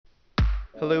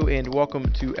Hello and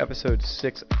welcome to episode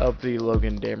 6 of the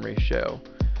Logan Damry Show.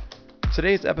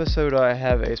 Today's episode I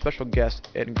have a special guest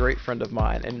and great friend of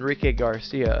mine, Enrique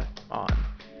Garcia, on.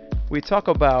 We talk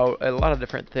about a lot of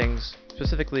different things,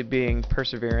 specifically being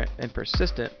perseverant and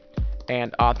persistent,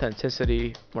 and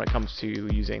authenticity when it comes to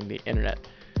using the internet.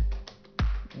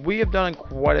 We have done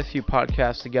quite a few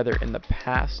podcasts together in the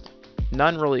past,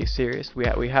 none really serious.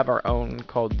 We have our own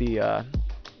called the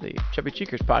Chubby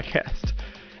Cheekers podcast.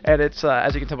 And it's,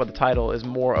 as you can tell by the title, is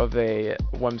more of a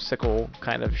whimsical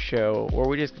kind of show where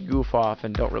we just goof off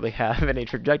and don't really have any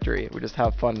trajectory. We just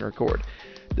have fun and record.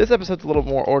 This episode's a little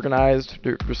more organized.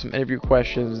 There's some interview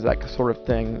questions, that sort of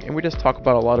thing. And we just talk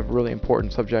about a lot of really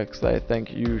important subjects that I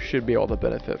think you should be able to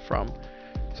benefit from.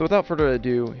 So without further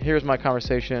ado, here's my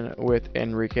conversation with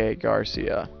Enrique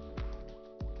Garcia.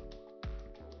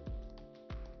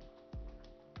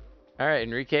 All right,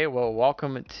 Enrique. Well,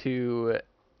 welcome to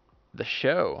the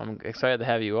show. I'm excited to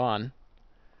have you on.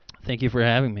 Thank you for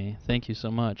having me. Thank you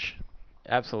so much.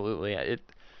 Absolutely.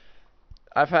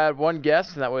 I've had one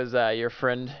guest, and that was your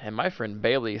friend and my friend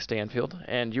Bailey Stanfield,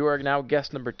 and you are now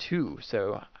guest number 2.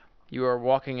 So you are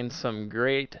walking in some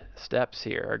great steps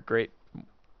here, or great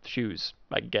shoes,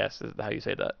 I guess is how you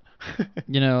say that.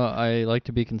 I like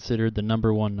to be considered the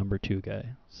number 1, number 2 guy,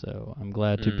 so I'm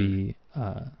glad to be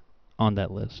on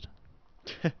that list.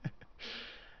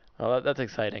 Well, that's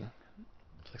exciting.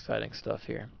 It's exciting stuff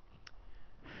here.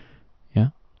 Yeah?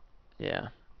 Yeah.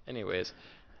 Anyways,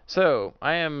 so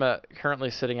I am currently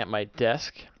sitting at my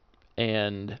desk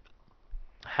and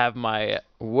have my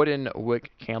wooden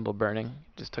wick candle burning.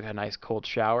 Just took a nice cold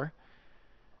shower.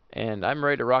 And I'm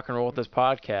ready to rock and roll with this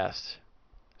podcast.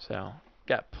 So,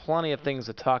 got plenty of things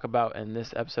to talk about in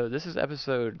this episode. This is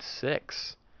episode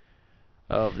 6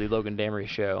 of the Logan Damry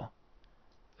Show.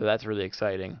 So that's really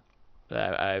exciting.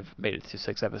 I've made it to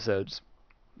 6 episodes.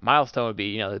 Milestone would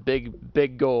be, the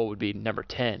big goal would be number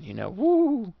 10,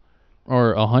 woo!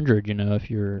 Or 100, if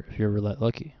you're that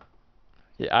lucky.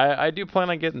 Yeah, I do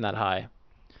plan on getting that high.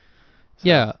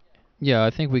 So. Yeah, I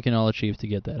think we can all achieve to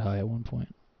get that high at one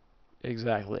point.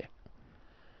 Exactly.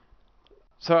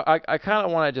 So I kind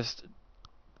of want to just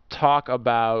talk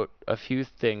about a few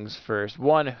things first.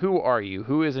 One, who are you?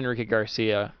 Who is Enrique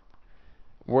Garcia?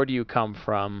 Where do you come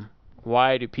from?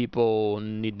 Why do people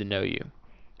need to know you?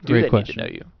 Great question. Need to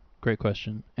know you? Great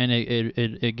question. And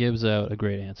it gives out a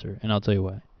great answer, and I'll tell you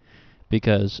why.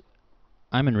 Because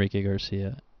I'm Enrique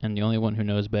Garcia, and the only one who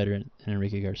knows better than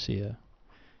Enrique Garcia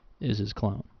is his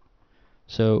clone.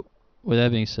 So, with that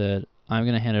being said, I'm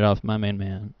going to hand it off to my main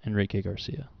man, Enrique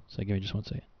Garcia. So give me just 1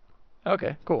 second.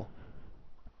 Okay, cool.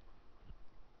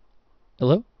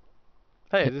 Hello?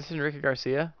 Hey, is this Enrique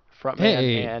Garcia,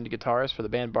 frontman and guitarist for the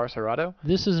band Barcelona?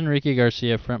 This is Enrique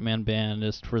Garcia, frontman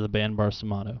bandist for the band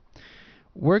Barcelona.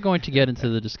 We're going to get into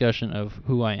the discussion of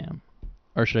who I am.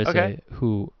 Or should I say,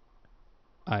 who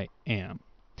I am.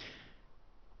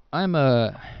 I'm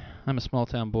a small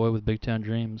town boy with big town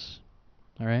dreams.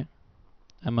 All right?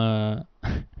 I'm a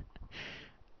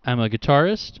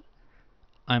guitarist.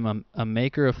 I'm a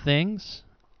maker of things.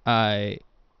 I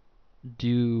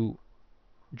do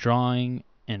drawing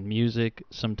and music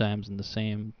sometimes in the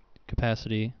same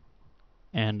capacity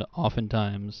and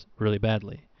oftentimes really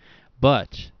badly.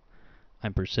 But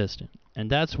I'm persistent. And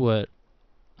that's what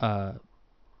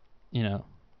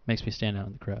makes me stand out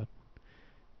in the crowd.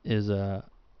 Is I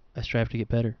strive to get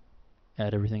better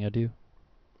at everything I do.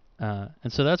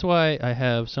 And so that's why I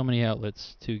have so many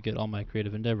outlets to get all my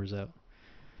creative endeavors out.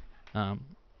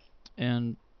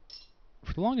 And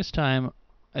for the longest time,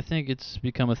 I think it's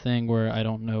become a thing where I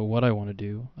don't know what I want to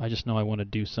do. I just know I want to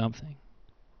do something.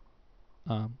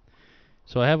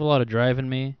 So I have a lot of drive in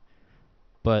me,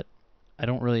 but I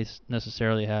don't really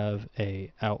necessarily have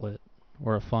a outlet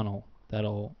or a funnel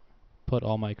that'll put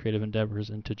all my creative endeavors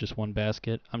into just one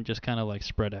basket. I'm just kind of like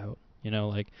spread out.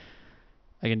 Like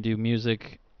I can do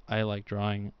music. I like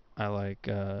drawing. I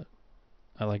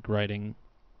like writing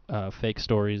fake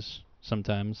stories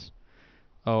sometimes.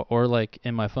 Or like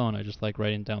in my phone, I just like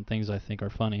writing down things I think are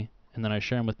funny, and then I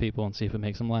share them with people and see if it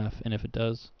makes them laugh. And if it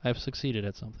does, I've succeeded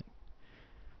at something.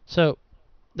 So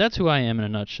that's who I am in a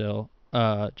nutshell.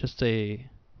 Just a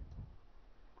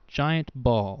giant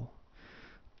ball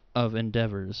of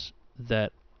endeavors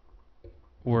that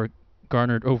were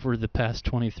garnered over the past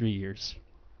 23 years.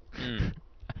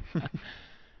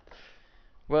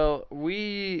 Well,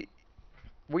 we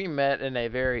met in a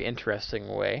very interesting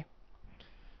way.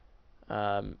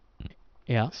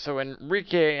 Yeah. So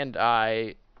Enrique and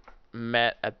I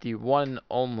met at the one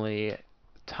only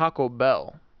Taco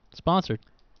Bell. Sponsored.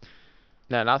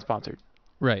 No, not sponsored.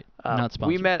 Right. Not sponsored.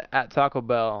 We met at Taco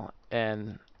Bell,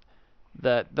 and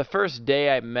The first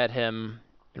day I met him,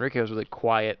 Enrique was really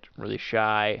quiet, really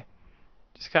shy,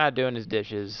 just kind of doing his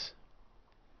dishes.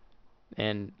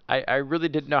 And I really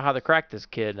didn't know how to crack this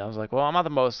kid. And I was like, well, I'm not the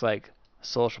most like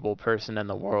sociable person in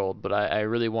the world, but I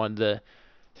really wanted to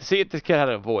see if this kid had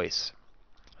a voice.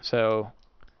 So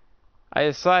I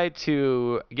decided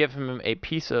to give him a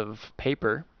piece of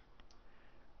paper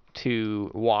to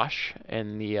wash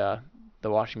in the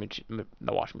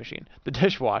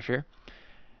dishwasher.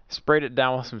 Sprayed it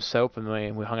down with some soap, and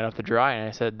we hung it up to dry. And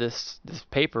I said, this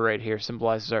paper right here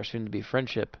symbolizes our soon-to-be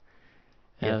friendship,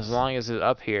 and as Yes. long as it's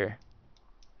up here,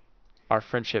 our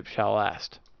friendship shall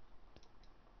last.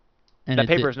 And That it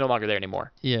paper did. is no longer there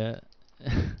anymore. Yeah.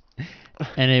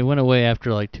 And it went away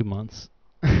after like 2 months.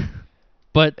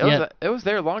 But yeah, It was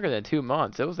there longer than 2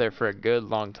 months. It was there for a good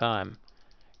long time.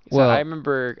 So well, I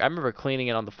remember cleaning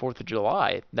it on the 4th of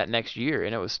July that next year,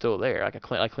 and it was still there. Like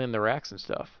I cleaned the racks and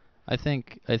stuff. I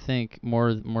think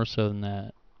more so than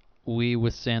that, we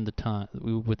withstood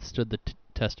the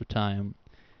test of time,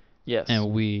 Yes.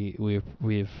 and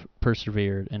we've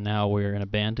persevered, and now we're in a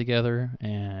band together,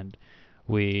 and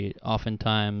we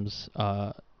oftentimes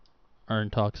are in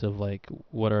talks of like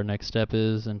what our next step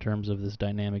is in terms of this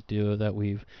dynamic duo that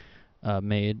we've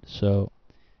made. So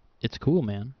it's cool,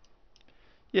 man.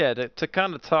 Yeah, to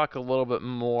kind of talk a little bit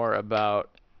more about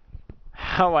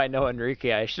how I know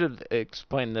Enrique, I should have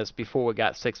explained this before we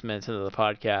got 6 minutes into the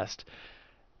podcast.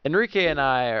 Enrique and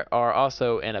I are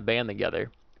also in a band together.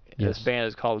 This Yes. band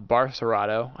is called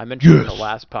Barcerado. I mentioned it in the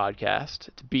last podcast.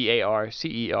 It's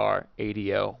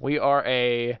Barcerado. We are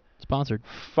a Sponsored.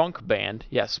 funk band.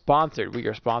 Yeah, sponsored. We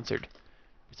are sponsored.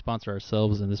 We sponsor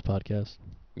ourselves in this podcast.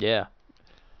 Yeah.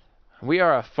 We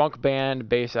are a funk band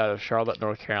based out of Charlotte,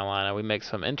 North Carolina. We make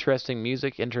some interesting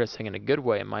music, interesting in a good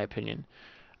way, in my opinion.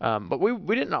 But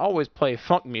we didn't always play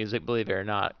funk music, believe it or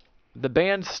not. The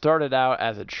band started out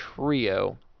as a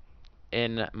trio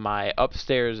in my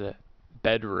upstairs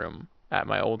bedroom at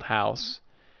my old house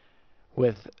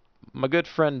with my good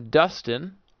friend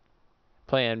Dustin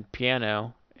playing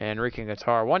piano and Enrique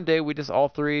guitar. One day we just all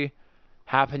three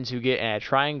happened to get in a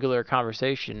triangular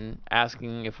conversation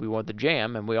asking if we wanted to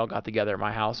jam, and we all got together at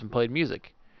my house and played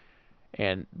music.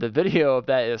 And the video of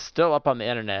that is still up on the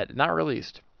internet, not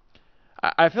released.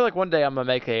 I feel like one day I'm gonna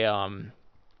make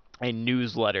a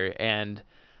newsletter, and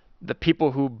the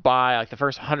people who buy, like the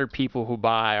first 100 people who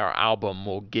buy our album,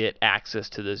 will get access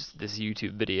to this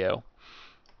YouTube video.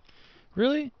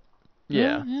 Really?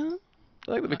 Yeah, Yeah. I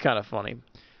think it'd be kind of funny.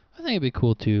 I think it'd be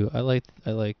cool too. I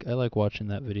like watching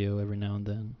that video every now and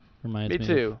then. Reminds Me me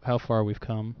too. of how far we've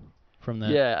come from that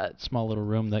Yeah, small little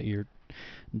room that your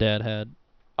dad had.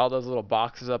 all those little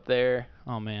boxes up there.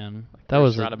 Oh man, that We're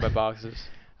was surrounded by boxes.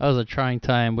 that was a trying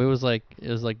time. It was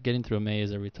like getting through a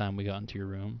maze every time we got into your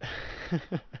room.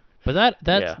 But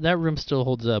Yeah. that room still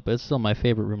holds up. It's still my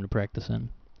favorite room to practice in.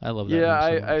 I love that Yeah,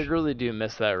 room so I much. really do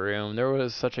miss that room. There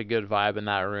was such a good vibe in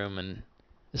that room, and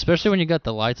Especially when you got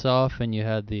the lights off and you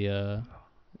had the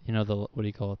the what do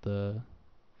you call it,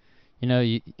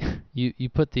 you you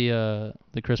put the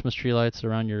Christmas tree lights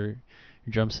around your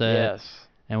drum set, yes,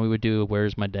 and we would do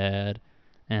Where's My Dad,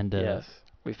 and yes,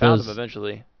 we found him those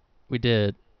eventually. we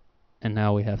did, and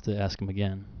now we have to ask him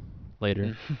again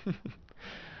later.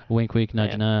 Wink, wink,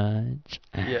 nudge, Man.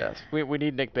 nudge. Yes, we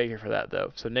need Nick Baker for that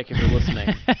though. So Nick, if you're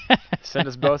listening, send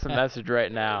us both a message right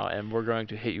now, and we're going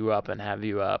to hit you up and have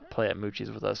you play at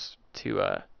Moochie's with us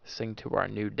to sing to our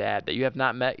new dad that you have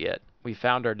not met yet. We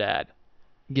found our dad,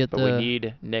 Get but we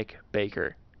need Nick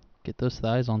Baker. get those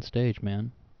thighs on stage,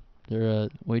 man. They're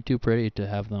way too pretty to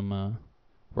have them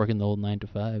working the old 9 to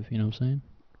 5. You know what I'm saying?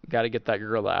 Got to get that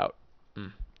girl out.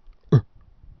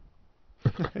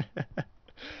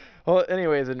 Well,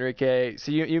 anyways, Enrique,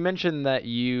 so you mentioned that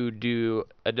you do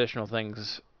additional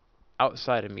things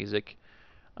outside of music.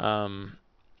 Well,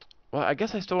 I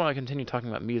guess I still want to continue talking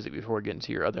about music before we get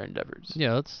into your other endeavors.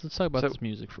 Yeah, let's talk about So, this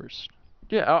music first.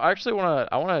 yeah, I actually want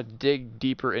to dig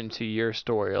deeper into your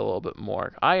story a little bit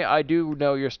more. I do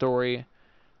know your story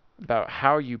about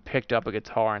how you picked up a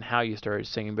guitar and how you started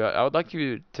singing, but I would like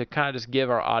you to kind of just give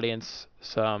our audience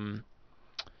some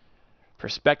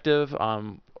perspective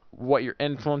on what your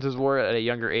influences were at a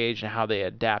younger age and how they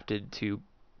adapted to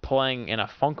playing in a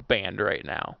funk band right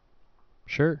now.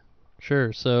 Sure,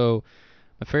 sure. So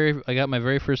I got my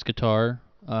very first guitar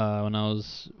when I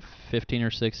was 15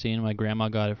 or 16. My grandma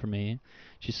got it for me.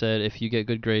 She said, if you get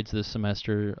good grades this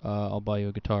semester, I'll buy you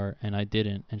a guitar, and I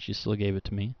didn't, and she still gave it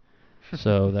to me.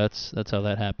 So that's how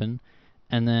that happened.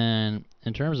 And then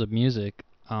in terms of music,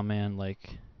 oh man,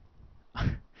 like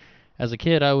as a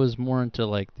kid, I was more into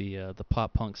like the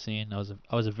pop punk scene. I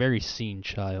was a very scene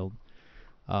child.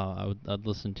 I'd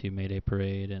listen to Mayday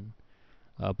Parade and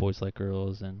Boys Like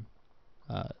Girls and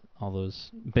uh, all those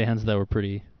bands that were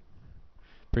pretty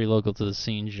local to the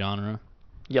scene genre.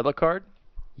 Yellow Card?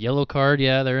 Yellow Card,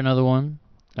 yeah, they're another one.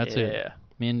 That's it. Yeah.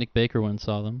 Me and Nick Baker went and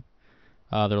saw them.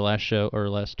 Their last show or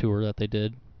last tour that they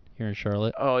did here in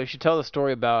Charlotte. Oh, you should tell the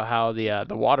story about how the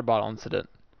water bottle incident.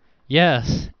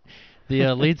 Yes,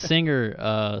 the lead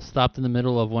singer stopped in the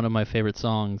middle of one of my favorite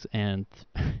songs, and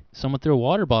someone threw a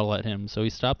water bottle at him. So he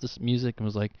stopped this music and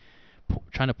was like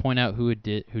trying to point out who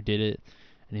did it,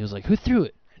 and he was like, "Who threw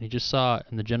it?" And he just saw it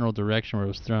in the general direction where it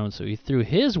was thrown, so he threw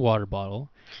his water bottle,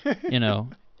 you know,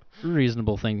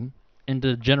 reasonable thing, into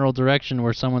the general direction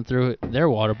where someone threw their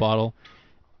water bottle,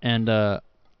 and the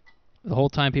whole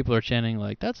time people are chanting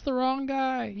like, "That's the wrong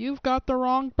guy. You've got the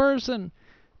wrong person."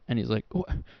 And he's like,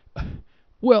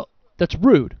 "Well, that's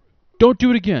rude. Don't do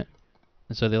it again."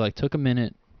 And so they like took a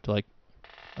minute to like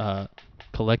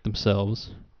collect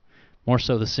themselves. More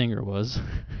so the singer was.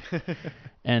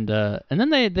 and then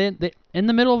they in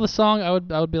the middle of the song I would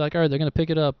be like, "All right, they're going to pick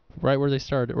it up right where they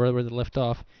started, or where they left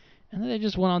off." And then they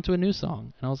just went on to a new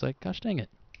song. And I was like, "Gosh dang it.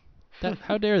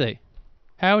 How dare they?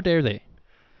 How dare they?"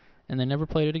 And they never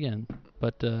played it again.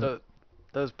 But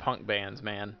those punk bands,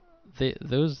 man.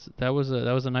 That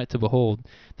was a night to behold.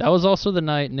 That was also the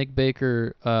night Nick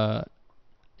Baker I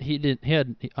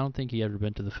don't think he ever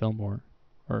been to the Fillmore,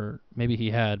 or maybe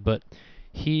he had, but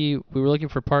we were looking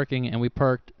for parking and we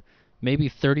parked maybe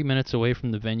 30 minutes away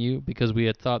from the venue because we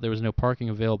had thought there was no parking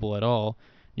available at all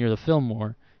near the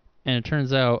Fillmore. And it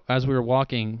turns out as we were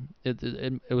walking,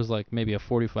 it was like maybe a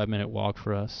 45-minute walk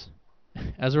for us.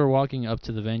 As we were walking up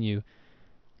to the venue,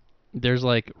 there's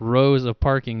like rows of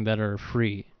parking that are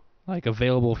free, like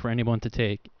available for anyone to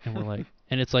take, and we're like,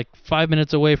 and it's like 5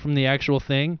 minutes away from the actual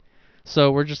thing,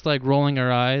 so we're just like rolling our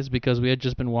eyes because we had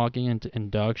just been walking in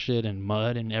dog shit and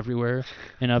mud and everywhere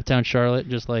in uptown Charlotte,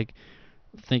 just like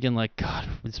thinking like, God,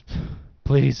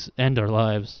 please end our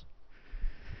lives.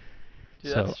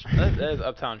 Dude, So that is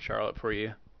uptown Charlotte for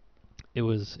you. it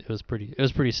was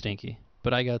pretty stinky,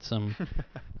 but I got some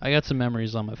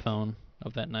memories on my phone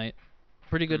of that night.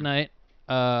 Pretty good night.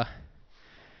 What are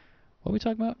we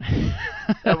talking about?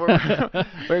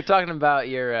 We're talking about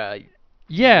your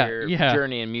yeah.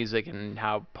 journey in music and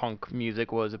how punk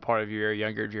music was a part of your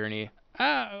younger journey.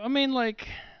 I mean, like,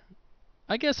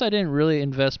 I guess I didn't really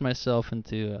invest myself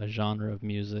into a genre of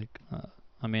music.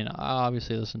 I mean, I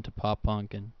obviously listened to pop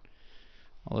punk and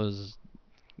all those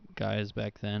guys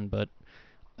back then, but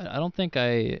I don't think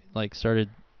I like started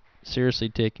seriously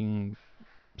taking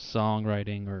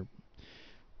songwriting or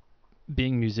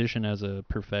being a musician as a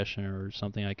profession or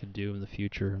something I could do in the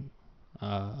future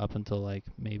up until like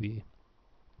maybe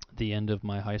the end of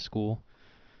my high school,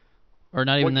 or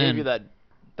not even then. What gave you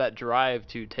that drive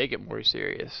to take it more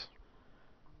serious?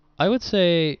 I would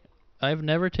say I've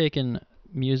never taken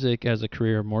music as a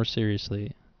career more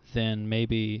seriously than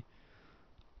maybe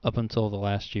up until the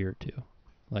last year or two,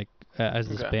 like as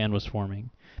this band was forming.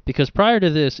 Because prior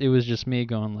to this, it was just me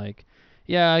going like,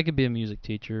 yeah, I could be a music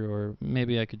teacher, or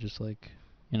maybe I could just like,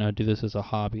 do this as a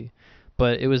hobby.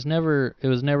 But I never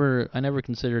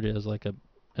considered it as like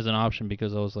as an option,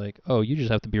 because I was like, oh, you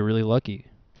just have to be really lucky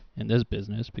in this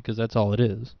business because that's all it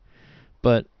is.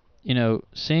 But,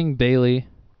 seeing Bailey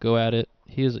go at it,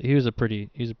 he's a pretty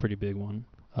big one.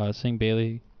 Seeing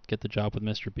Bailey get the job with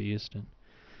Mr. Beast,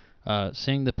 and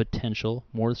seeing the potential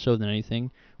more so than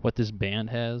anything what this band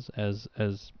has as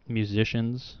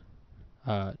musicians.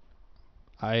 I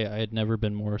had never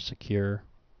been more secure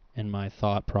in my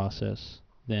thought process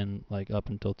than like up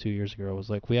until 2 years ago. I was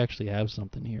like, we actually have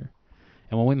something here.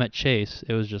 And when we met Chase,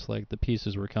 it was just like the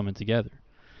pieces were coming together.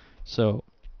 So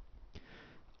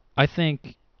I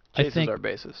think Chase is our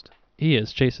bassist. He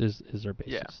is. Chase is our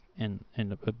bassist. Yeah.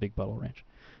 In a Big Bottle Ranch.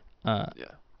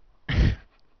 Yeah.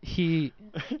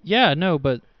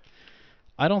 But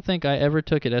I don't think I ever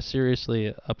took it as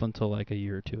seriously up until like a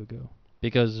year or two ago.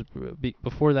 Because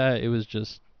before that, it was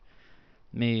just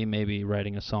me maybe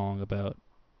writing a song about...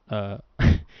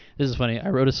 this is funny. I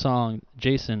wrote a song.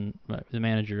 Jason, the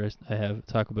manager I have at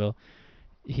Taco Bell,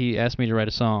 he asked me to write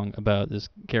a song about this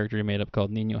character he made up called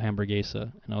Nino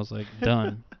Hamburguesa. And I was like,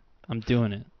 done. I'm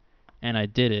doing it. And I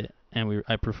did it. And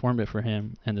I performed it for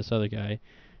him and this other guy.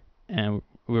 And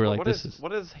we were like, what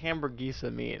does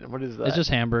Hamburguesa mean? What is that? It's just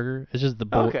hamburger. It's just the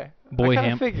Okay. I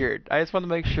kind of figured. I just wanted to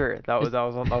make sure that I was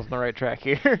on the right track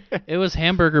here. It was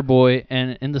Hamburger Boy,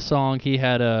 and in the song he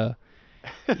had a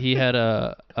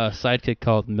sidekick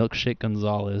called Milkshake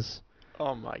Gonzalez.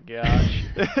 Oh my gosh.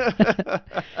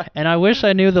 And I wish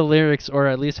I knew the lyrics, or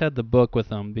at least had the book with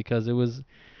them, because it was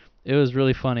it was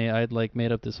really funny. I'd like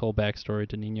made up this whole backstory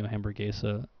to Nino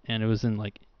Hamburguesa, and it was in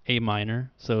like A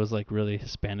minor, so it was like really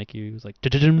Hispanic-y. It was like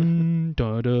da-da-dum,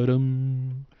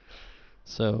 da-da-dum.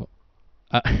 So,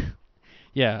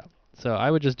 yeah. So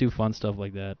I would just do fun stuff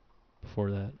like that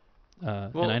before that,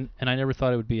 Well, and I never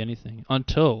thought it would be anything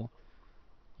until,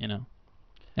 you know,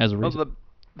 as a well, reason.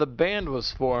 the band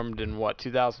was formed in what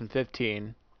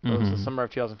 2015. It was the Mm-hmm. summer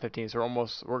of 2015, so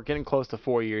we're getting close to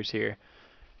 4 years here.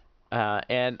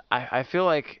 And I feel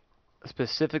like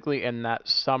specifically in that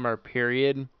summer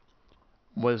period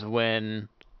was when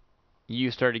you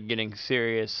started getting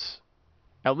serious,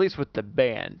 at least with the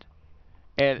band.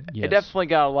 And it Yes. definitely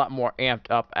got a lot more amped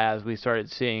up as we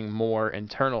started seeing more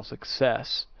internal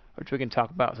success, which we can talk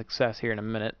about success here in a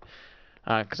minute,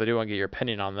 because I do want to get your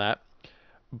opinion on that.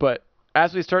 But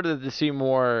as we started to see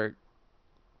more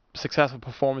successful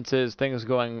performances, things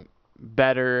going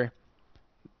better,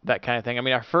 that kind of thing. I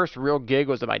mean, our first real gig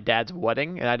was at my dad's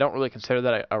wedding, and I don't really consider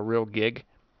that a real gig.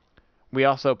 We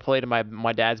also played in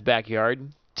my dad's backyard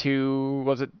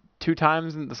was it two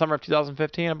times in the summer of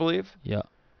 2015, I believe? Yeah.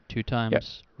 Two Yeah.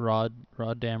 times Rod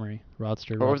Damery,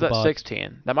 Rodster, Or Rod was the that Bod.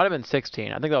 16? That might have been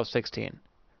 16. I think that was 16.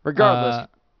 Regardless, Uh,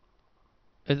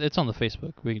 it's on the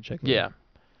Facebook. We can check later. yeah.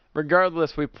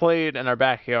 Regardless, we played in our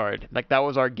backyard. Like that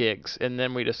was our gigs, and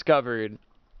then we discovered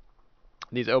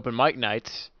these open mic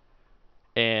nights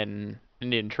in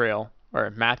Indian Trail or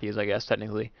Matthews, I guess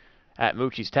technically, at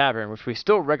Moochie's Tavern, which we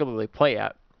still regularly play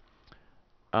at.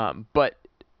 But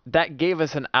that gave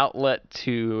us an outlet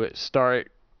to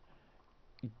start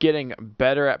getting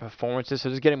better at performances, so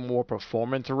just getting more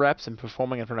performance reps and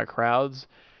performing in front of crowds.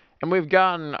 And we've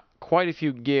gotten quite a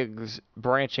few gigs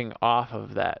branching off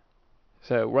of that.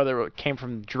 So whether it came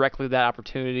from directly that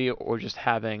opportunity or just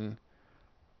having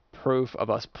proof of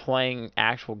us playing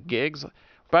actual gigs,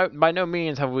 by no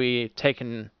means have we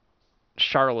taken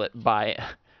Charlotte by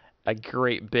a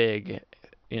great big,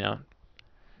 you know,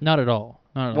 Not at all.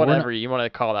 Not at all. We're whatever not. you want to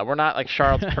call that. We're not like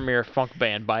Charlotte's premier funk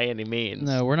band by any means.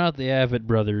 No, we're not the Avid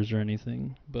brothers or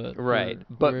anything, but Right. we're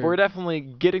But we're we're definitely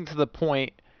getting to the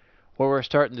point where we're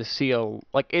starting to see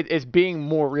it's being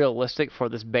more realistic for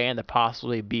this band to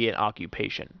possibly be an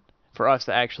occupation. For us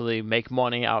to actually make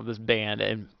money out of this band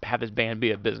and have this band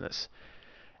be a business.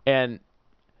 And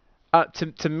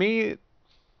to me,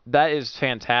 that is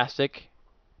fantastic.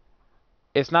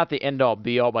 It's not the end all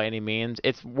be all by any means.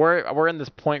 It's we're in this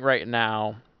point right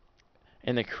now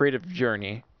in the creative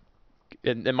journey.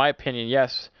 In my opinion,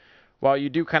 yes. While you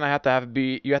do kind of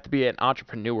you have to be an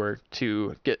entrepreneur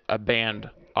to get a band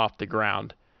off the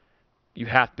ground. You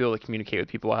have to be able to communicate with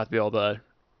people. You have to be able to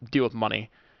deal with money.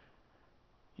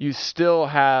 You still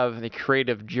have the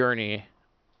creative journey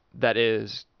that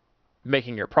is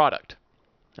making your product.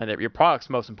 And your product's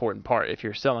the most important part if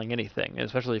you're selling anything,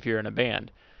 especially if you're in a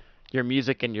band. Your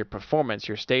music and your performance,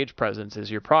 your stage presence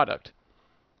is your product.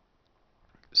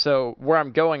 So where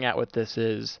I'm going at with this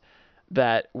is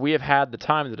that we have had the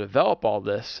time to develop all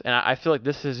this, and I feel like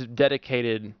this has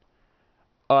dedicated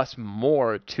us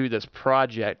more to this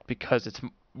project because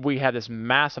we have this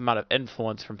mass amount of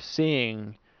influence from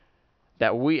seeing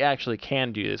that we actually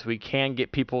can do this. We can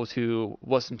get people to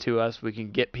listen to us. We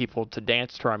can get people to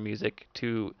dance to our music,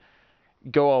 to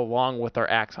go along with our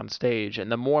acts on stage.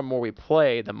 And the more and more we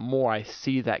play, the more I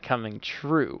see that coming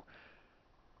true.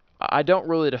 I don't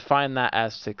really define that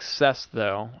as success,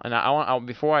 though. And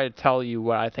before I tell you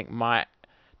what I think my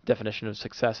definition of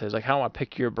success is, like, how I want to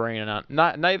pick your brain, and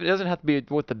not even, it doesn't have to be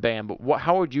with the band, but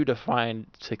how would you define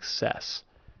success?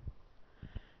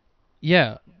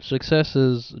 yeah. Success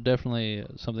is definitely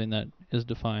something that is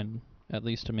defined, at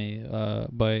least to me,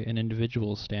 by an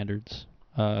individual's standards.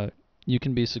 Uh, you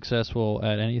can be successful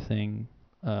at anything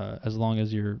as long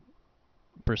as you're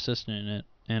persistent in it.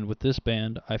 And with this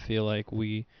band, I feel like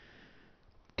we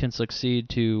can succeed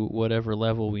to whatever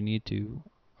level we need to,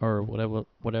 or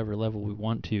whatever level we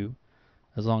want to,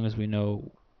 as long as we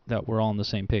know that we're all on the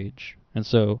same page. And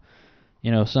so,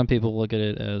 some people look at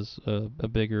it as a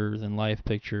bigger than life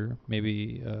picture,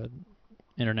 maybe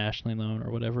internationally known or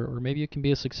whatever, or maybe it can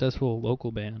be a successful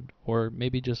local band, or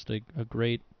maybe just a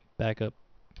great backup,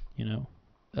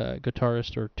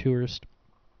 guitarist or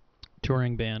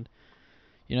touring band.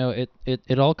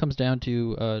 It all comes down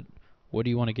to what do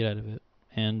you want to get out of it,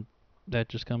 and that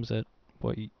just comes at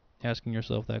asking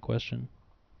yourself that question.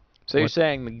 So you're What?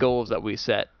 saying the goals that we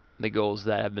set, the goals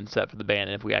that have been set for the band,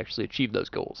 and if we actually achieve those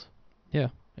goals. Yeah,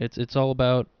 it's all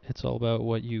about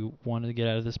what you want to get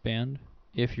out of this band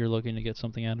if you're looking to get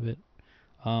something out of it,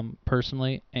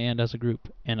 personally and as a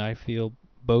group. And I feel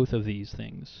both of these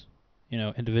things,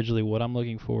 individually what I'm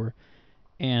looking for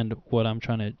and what I'm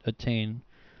trying to attain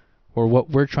or what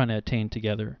we're trying to attain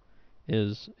together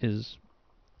is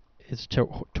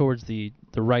towards the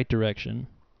right direction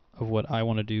of what I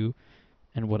want to do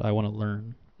and what I want to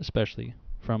learn, especially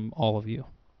from all of you.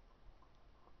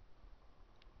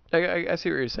 I see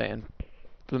what you're saying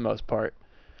for the most part.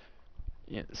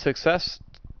 Success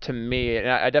to me, and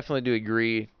I definitely do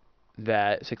agree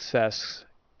that success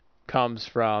comes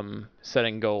from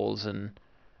setting goals and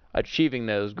achieving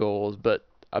those goals, but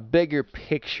a bigger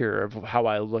picture of how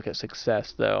I look at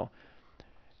success, though,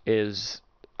 is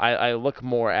I look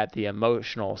more at the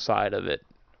emotional side of it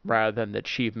rather than the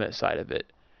achievement side of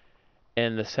it,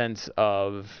 in the sense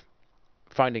of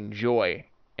finding joy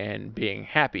and being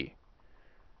happy.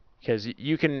 Because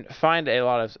you can find a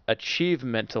lot of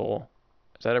achievemental,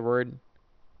 is that a word?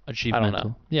 I don't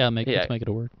know. Achievemental. Yeah, Yeah, let's make it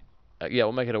a word. yeah,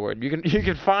 we'll make it a word. You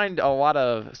can find a lot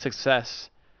of success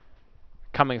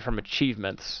coming from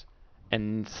achievements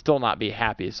and still not be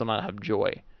happy, still not have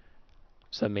joy.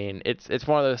 So I mean, it's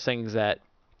one of those things that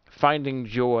finding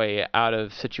joy out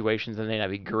of situations that may not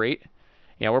be great.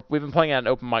 We've been playing at an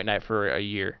open mic night for a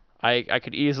year. I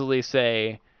could easily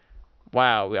say,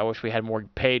 wow, I wish we had more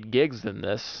paid gigs than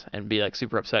this, and be like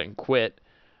super upset and quit.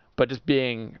 But just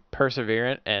being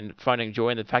perseverant and finding joy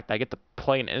in the fact that I get to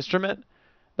play an instrument,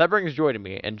 that brings joy to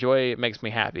me, and joy makes me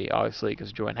happy, obviously,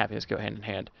 because joy and happiness go hand in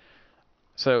hand.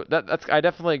 So that's I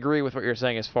definitely agree with what you're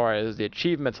saying as far as the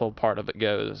achievemental part of it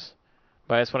goes.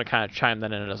 But I just want to kind of chime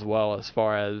that in as well, as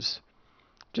far as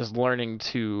just learning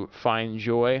to find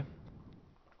joy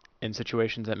in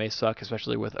situations that may suck,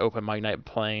 especially with open mic night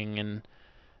playing and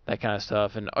that kind of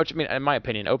stuff. And I mean, in my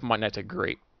opinion, open mic nights are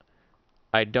great.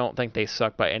 I don't think they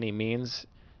suck by any means.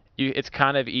 It's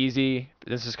kind of easy.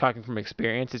 This is talking from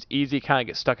experience. It's easy to kind of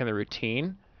get stuck in the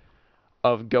routine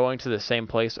of going to the same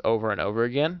place over and over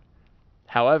again.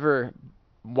 However,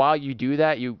 while you do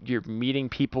that, you're meeting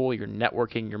people, you're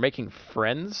networking, you're making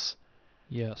friends,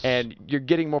 Yes. and you're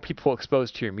getting more people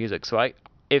exposed to your music. So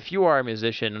if you are a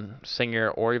musician, singer,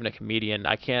 or even a comedian,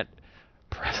 I can't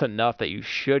press enough that you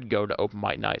should go to open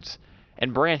mic nights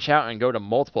and branch out and go to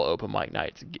multiple open mic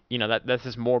nights. That's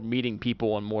just more meeting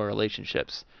people and more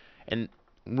relationships. And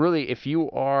really, if you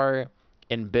are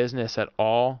in business at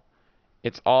all,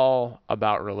 it's all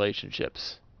about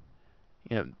relationships.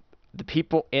 The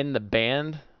people in the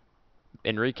band,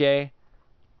 Enrique,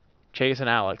 Chase, and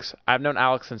Alex. I've known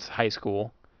Alex since high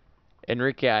school.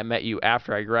 Enrique, I met you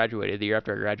after I graduated, the year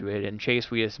after I graduated. And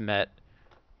Chase, we just met,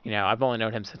 I've only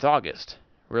known him since August,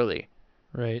 really.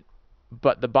 Right.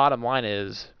 But the bottom line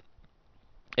is,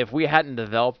 if we hadn't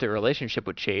developed a relationship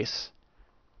with Chase,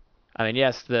 I mean,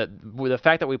 yes, the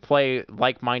fact that we play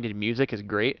like-minded music is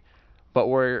great, but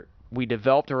we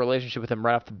developed a relationship with him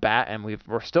right off the bat, and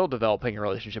we're still developing a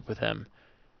relationship with him.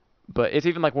 But it's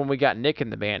even like when we got Nick in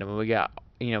the band, and when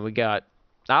we got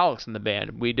Alex in the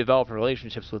band, we developed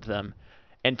relationships with them,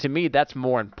 and to me, that's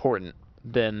more important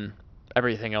than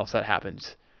everything else that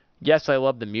happens. Yes, I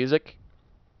love the music,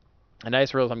 and I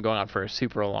just realize I'm going on for a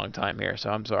super long time here, so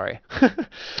I'm sorry.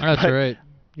 That's all right.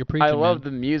 You're preaching, I love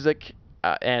man. the music,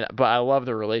 but I love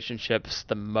the relationships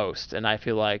the most, and I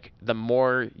feel like the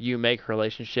more you make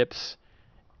relationships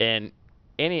in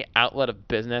any outlet of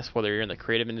business, whether you're in the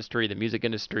creative industry, the music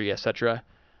industry, etc.,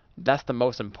 that's the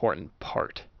most important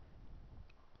part.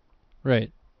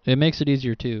 Right. It makes it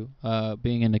easier too,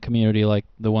 being in a community like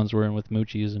the ones we're in with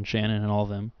Moochies and Shannon and all of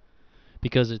them,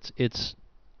 because it's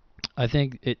I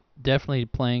think it definitely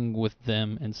playing with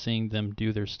them and seeing them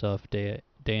do their stuff day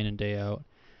in and day out,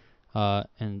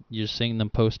 and just seeing them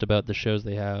post about the shows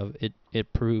they have,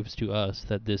 it proves to us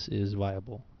that this is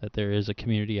viable, that there is a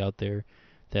community out there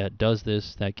that does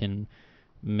this, that can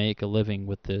make a living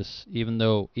with this, even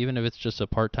if it's just a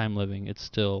part-time living, it's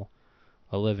still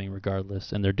a living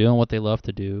regardless, and they're doing what they love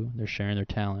to do, they're sharing their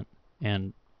talent,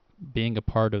 and being a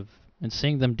part of, and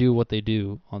seeing them do what they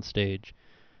do on stage.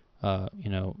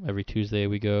 Every Tuesday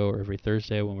we go, or every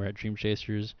Thursday when we're at Dream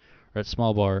Chasers or at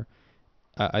Small Bar,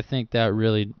 I think that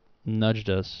really nudged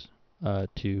us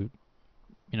to,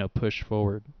 push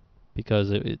forward,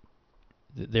 because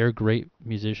they're great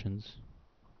musicians,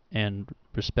 and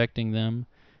respecting them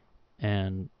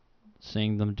and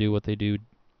seeing them do what they do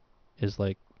is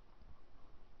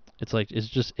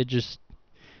it just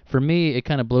for me, it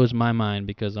kind of blows my mind,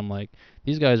 because I'm like,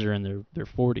 these guys are in their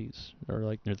 40s or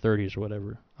like their 30s or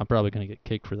whatever. I'm probably gonna get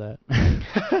kicked for that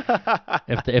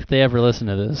if they ever listen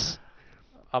to this.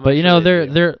 But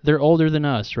they're older than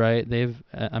us, right?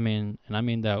 I mean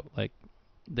that, like,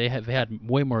 they have had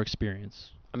way more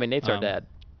experience. I mean, Nate's our dad.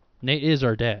 Nate is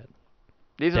our dad.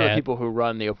 These are the people who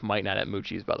run the open mic night at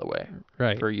Moochie's, by the way.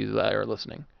 Right. For you that are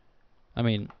listening. I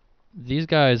mean, these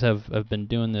guys have been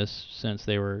doing this since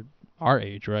they were our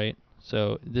age, right?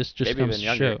 So this just Maybe comes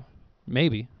even to younger. show,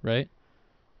 maybe, right?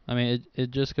 I mean,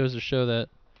 it just goes to show that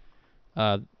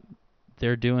uh,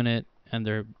 they're doing it and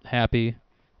they're happy,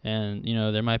 and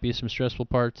there might be some stressful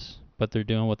parts, but they're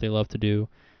doing what they love to do,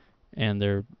 and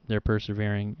they're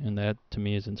persevering, and that to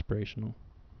me is inspirational.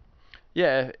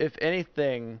 Yeah, if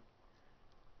anything,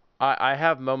 I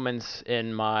have moments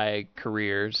in my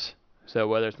careers, so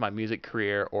whether it's my music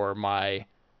career or my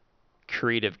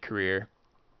creative career,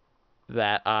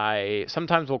 that I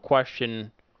sometimes will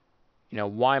question,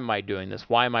 why am I doing this?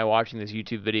 Why am I watching this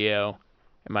YouTube video?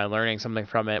 Am I learning something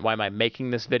from it? Why am I making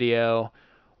this video?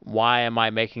 Why am I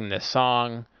making this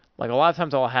song? Like a lot of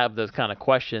times I'll have those kind of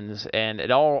questions, and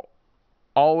it all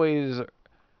always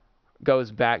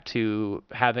goes back to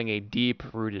having a deep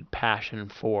rooted passion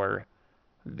for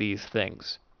these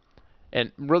things.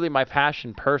 And really, my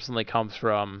passion personally comes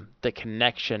from the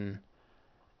connection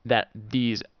that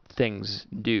these things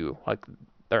do, like,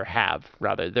 or have,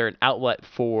 rather. They're an outlet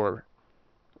for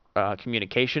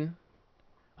communication.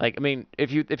 Like, I mean,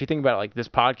 if you think about it, like this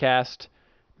podcast,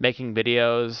 making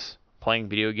videos, playing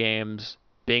video games,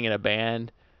 being in a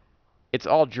band, it's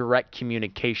all direct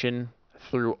communication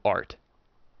through art.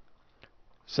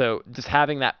 So just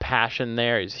having that passion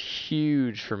there is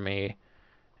huge for me,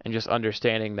 and just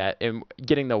understanding that and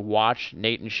getting to watch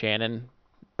Nate and Shannon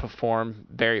perform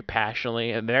very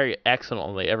passionately and very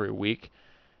excellently every week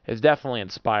is definitely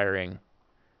inspiring.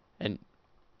 And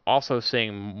also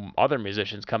seeing other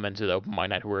musicians come into the open mic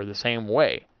night who are the same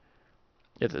way.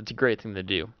 It's a great thing to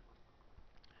do.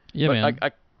 Yeah, But man.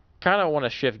 I kind of want to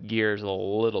shift gears a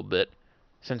little bit,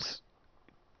 since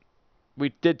we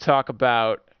did talk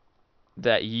about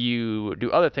that you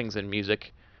do other things in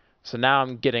music. So now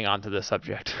I'm getting onto the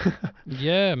subject.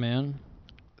 Yeah, man.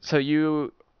 So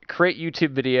you create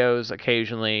YouTube videos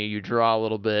occasionally, you draw a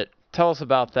little bit. Tell us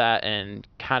about that and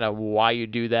kind of why you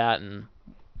do that and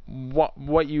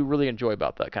what you really enjoy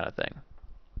about that kind of thing.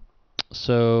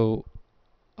 So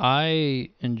I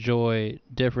enjoy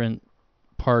different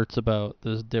parts about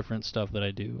this different stuff that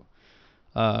I do.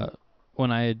 Uh,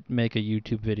 when I make a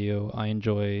YouTube video, I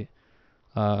enjoy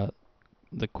uh,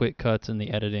 the quick cuts and the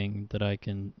editing that I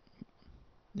can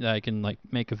like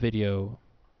make a video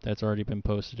that's already been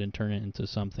posted and turn it into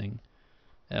something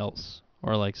else,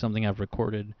 or like something I've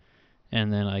recorded,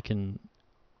 and then I can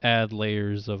add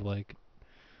layers of like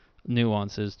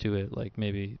nuances to it, like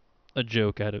maybe get a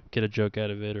joke out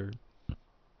of it, or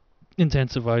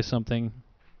intensify something.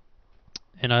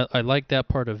 And I like that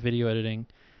part of video editing.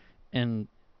 And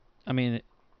I mean,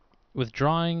 with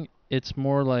drawing it's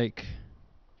more like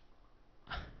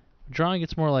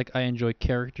I enjoy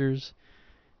characters,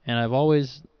 and I've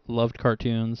always loved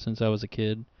cartoons since I was a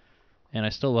kid, and I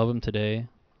still love them today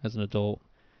as an adult.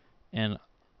 And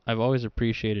I've always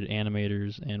appreciated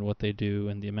animators and what they do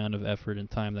and the amount of effort and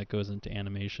time that goes into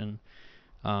animation.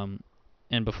 Um,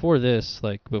 and before this,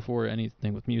 like before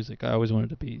anything with music, I always wanted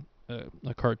to be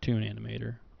a cartoon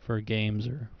animator for games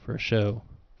or for a show.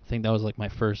 I think that was like my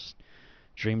first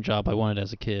dream job I wanted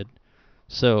as a kid.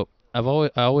 So I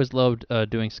always loved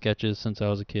doing sketches since I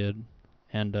was a kid,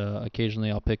 and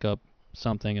occasionally I'll pick up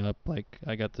something up. Like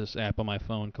I got this app on my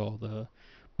phone called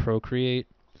Procreate,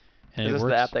 and Is it this the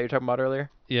works. app that you're talking about earlier?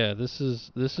 Yeah, this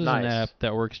is an app Nice.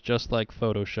 that works just like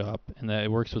Photoshop, and that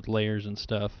it works with layers and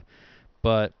stuff.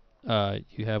 But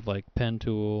you have like pen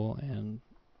tool, and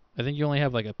I think you only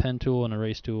have like a pen tool, an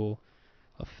erase tool,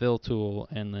 a fill tool,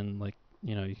 and then like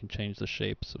you can change the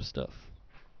shapes of stuff.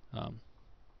 Um,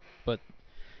 but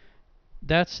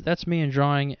that's me in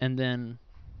drawing, and then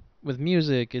with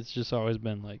music, it's just always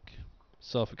been like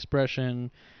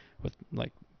self-expression, with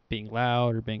like being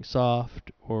loud or being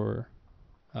soft or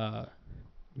uh,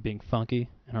 being funky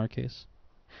in our case.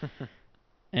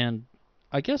 And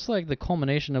I guess like the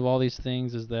culmination of all these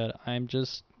things is that I'm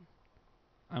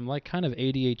like kind of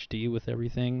ADHD with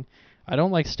everything. I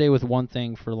don't like stay with one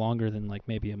thing for longer than like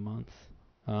maybe a month,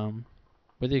 um,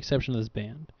 with the exception of this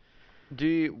band. Do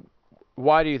you,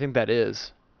 why do you think that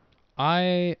is?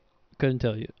 I couldn't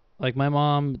tell you. Like my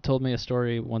mom told me a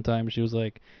story one time. She was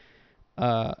like,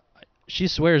 uh, she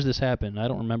swears this happened. I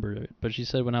don't remember it, but she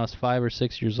said when I was 5 or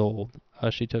 6 years old,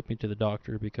 she took me to the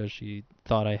doctor because she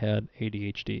thought I had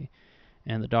ADHD.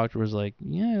 And the doctor was like,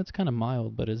 yeah, it's kind of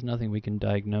mild, but it's nothing we can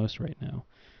diagnose right now.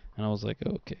 And I was like,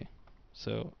 okay.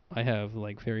 So I have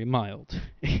like very mild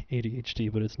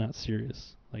ADHD, but it's not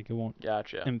serious. Like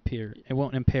Gotcha. it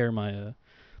won't impair my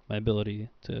ability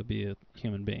to be a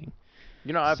human being.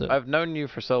 So I've known you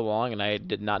for so long, and I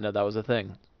did not know that was a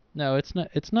thing. no, it's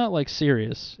not like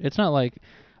serious. It's not like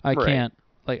I Right. can't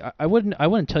like I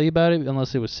wouldn't tell you about it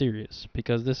unless it was serious,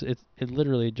 because it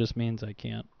literally just means I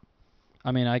can't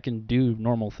I mean, I can do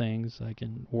normal things. I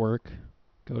can work,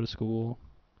 go to school.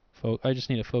 I just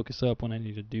need to focus up when I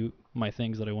need to do my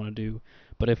things that I want to do.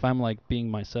 But if I'm like being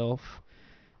myself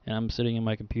and I'm sitting in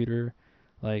my computer,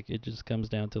 like it just comes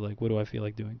down to like, what do I feel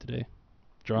like doing today?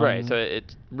 Right. So Drawing.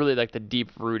 it's really like the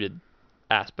deep-rooted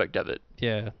aspect of it.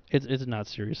 Yeah, it's not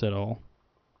serious at all.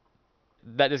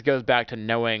 That just goes back to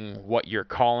knowing what your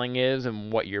calling is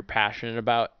and what you're passionate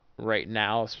about right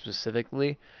now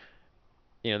specifically.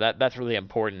 That's really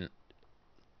important.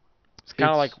 It's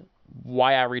kind of like It's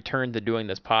why I returned to doing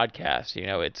this podcast.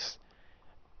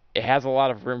 It has a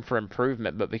lot of room for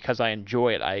improvement, but because I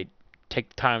enjoy it, I take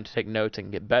the time to take notes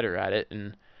and get better at it.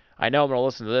 And I know I'm going to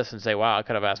listen to this and say, wow, I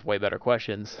could have asked way better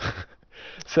questions.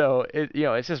 So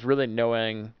it's just really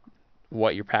knowing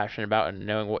what you're passionate about and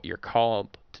knowing what you're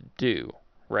called to do,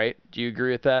 right? Do you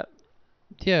agree with that?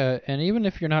 Yeah, and even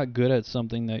if you're not good at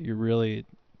something that you're really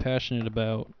passionate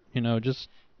about, just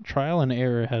trial and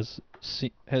error has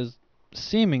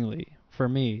seemingly, for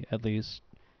me at least,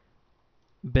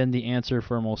 been the answer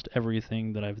for almost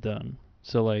everything that I've done.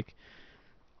 So like,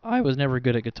 I was never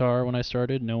good at guitar when I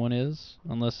started. No one is,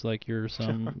 unless like you're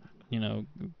some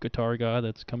guitar guy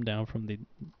that's come down from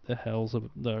the hells of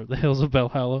the hills of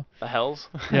Valhalla. The hells?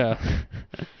 Yeah.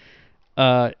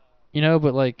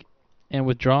 But like, and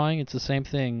with drawing, it's the same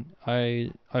thing. I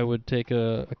would take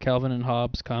a Calvin and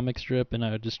Hobbes comic strip and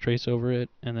I would just trace over it,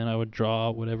 and then I would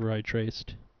draw whatever I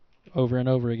traced over and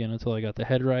over again until I got the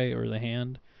head right or the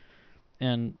hand.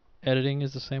 And editing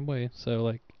is the same way. So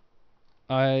like,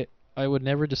 I I would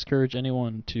never discourage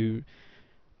anyone to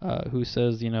who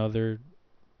says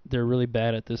they're really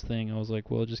bad at this thing. I was like,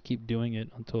 well, just keep doing it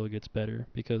until it gets better,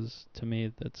 because to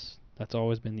me that's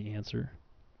always been the answer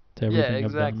to Yeah, everything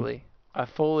I've done. exactly. I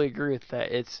fully agree with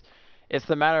that. It's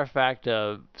the matter of fact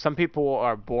of some people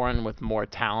are born with more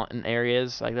talent in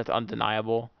areas like that's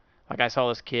undeniable. Like I saw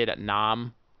this kid at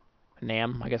Nam,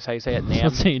 I guess how you say it, Let's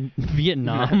Nam. say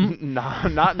Vietnam.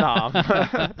 Nam, not Nam.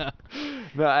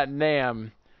 No, at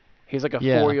Nam, he's like a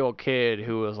Yeah. 4-year-old kid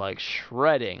who was like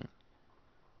shredding.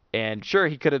 And sure,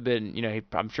 he could have been,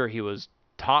 I'm sure he was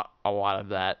taught a lot of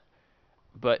that.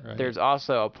 But Right. there's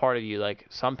also a part of you, like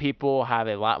some people have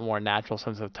a lot more natural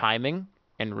sense of timing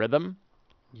and rhythm,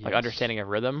 like Yes. understanding of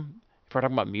rhythm. If we're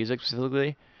talking about music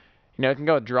specifically, it can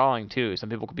go with drawing too. Some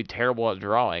people could be terrible at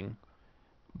drawing,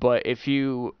 but if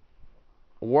you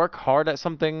work hard at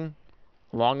something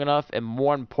long enough, and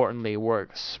more importantly,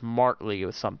 work smartly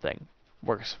with something,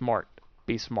 work smart,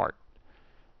 be smart.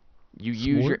 You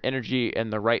use your Smart. energy in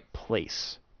the right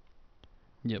place.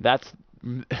 Yep. That's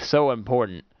so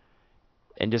important.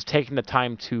 And just taking the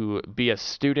time to be a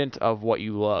student of what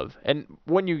you love. And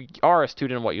when you are a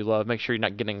student of what you love, make sure you're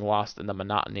not getting lost in the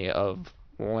monotony of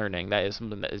learning. That is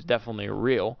something that is definitely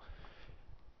real.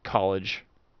 College,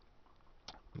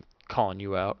 calling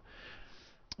you out.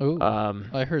 Oh, Um,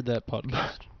 I heard that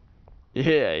podcast.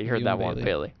 yeah, you heard You and that one, Bailey.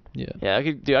 Bailey. Yeah.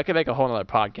 Yeah, I could make a whole other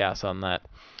podcast on that.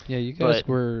 Yeah, you guys But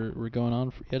were going on.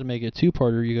 You had to make it a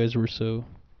two-parter. You guys were so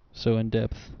in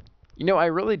depth. I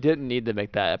really didn't need to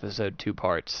make that episode 2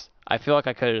 parts. I feel like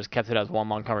I could have just kept it as one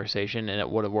long conversation, and it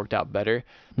would have worked out better.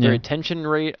 The Yeah. retention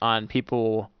rate on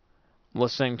people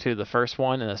listening to the first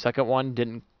one and the second one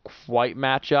didn't quite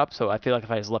match up. So I feel like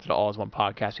if I just left it all as one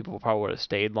podcast, people probably would have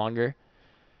stayed longer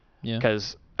Yeah.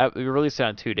 because we released it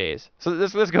on 2 days. So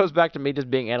this goes back to me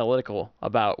just being analytical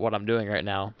about what I'm doing right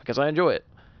now because I enjoy it.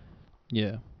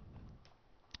 Yeah.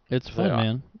 It's So fun,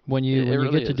 man. When you it when you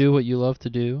really get to is. do what you love to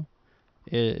do,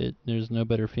 it there's no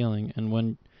better feeling. And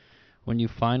when you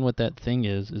find what that thing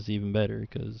is even better,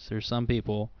 because there's some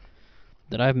people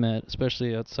that I've met,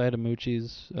 especially outside of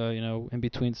Moochie's, in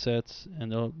between sets,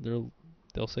 and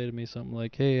they'll say to me something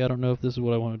like, "Hey, I don't know if this is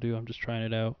what I want to do. I'm just trying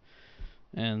it out."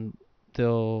 And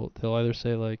they'll either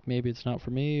say like, "Maybe it's not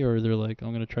for me," or they're like,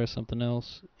 "I'm gonna try something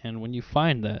else." And when you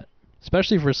find that,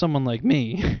 especially for someone like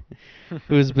me,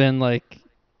 who's been like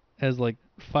has like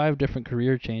 5 different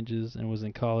career changes and was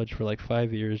in college for like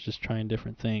 5 years just trying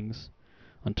different things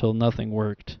until nothing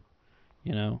worked,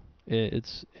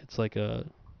 it's like a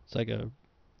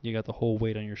you got the whole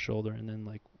weight on your shoulder, and then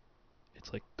like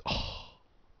it's like, oh,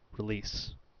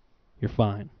 release. You're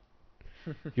fine.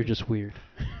 You're just weird.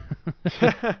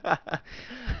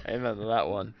 Amen to that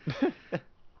one.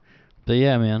 But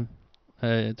yeah, man,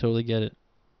 I totally get it.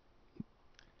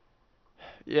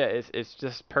 Yeah, it's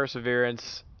just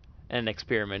perseverance and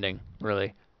experimenting,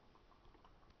 really.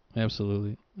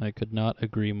 Absolutely. I could not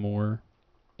agree more.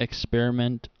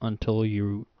 Experiment until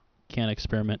you can't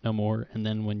experiment no more, and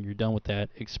then when you're done with that,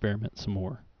 experiment some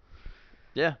more.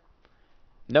 Yeah.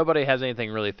 nobody has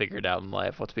anything really figured out in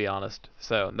life, let's be honest.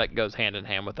 So that goes hand in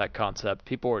hand with that concept.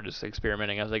 People are just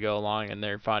experimenting as they go along, and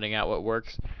they're finding out what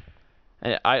works.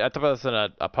 And I talked about this in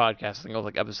a podcast, I think it was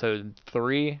like episode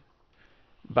 3,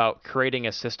 about creating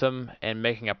a system and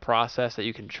making a process that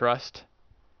you can trust.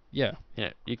 Yeah.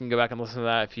 You can go back and listen to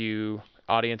that if you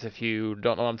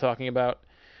don't know what I'm talking about.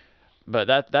 But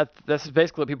that's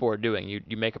basically what people are doing.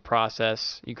 You make a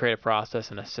process, you create a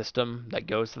process and a system that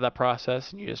goes to that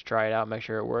process, and you just try it out, make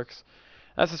sure it works.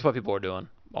 That's just what people are doing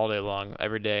all day long,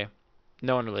 every day.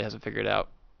 No one really has it figured out.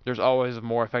 There's always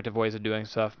more effective ways of doing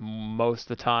stuff most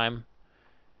of the time,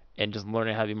 and just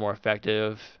learning how to be more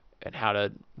effective and how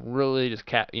to really just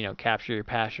capture your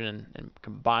passion and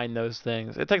combine those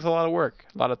things. It takes a lot of work,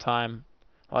 a lot of time,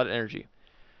 a lot of energy.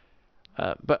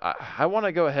 But I want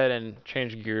to go ahead and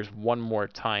change gears one more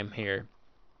time here.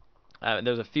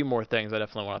 There's a few more things I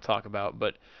definitely want to talk about,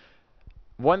 but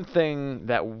one thing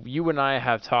that you and I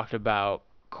have talked about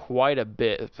quite a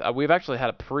bit, we've actually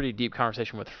had a pretty deep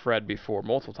conversation with Fred before,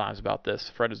 multiple times about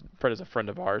this. Fred is a friend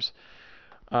of ours,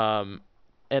 and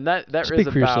that Speak is for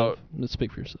about. yourself. Let's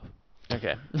speak for yourself.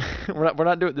 Okay, we're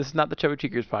not doing this. Is not the Chubby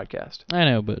Cheekers podcast. I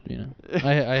know, but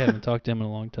I haven't talked to him in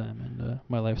a long time, and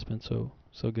my life's been so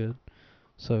good.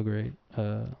 So great.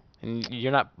 And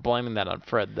you're not blaming that on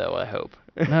Fred, though, I hope.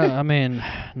 No, I mean,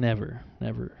 never.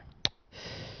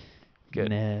 Good.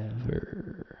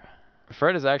 Never.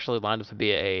 Fred is actually lined up to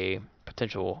be a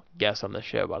potential guest on this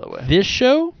show, by the way. This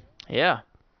show? Yeah.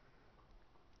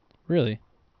 Really?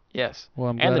 Yes.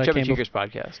 Well, I'm and glad the I Chubby came Cheekers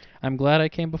podcast. I'm glad I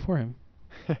came before him.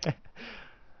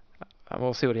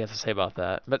 We'll see what he has to say about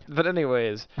that. But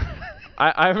anyways,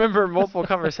 I remember multiple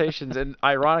conversations, and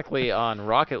ironically on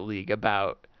Rocket League,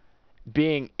 about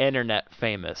being internet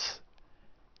famous.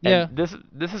 Yeah. And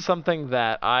this is something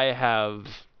that I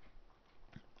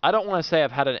don't want to say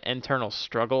I've had an internal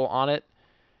struggle on it,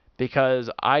 because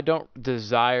I don't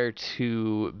desire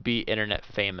to be internet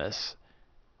famous.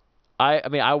 I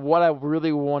mean, what I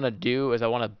really want to do is I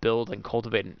want to build and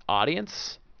cultivate an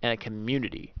audience and a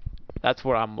community. That's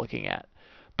what I'm looking at.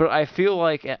 But I feel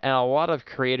like, and a lot of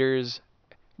creators,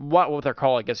 what they're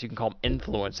called, I guess you can call them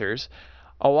influencers,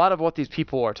 a lot of what these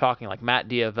people are talking, like Matt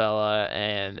Diavella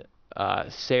and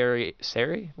Sari,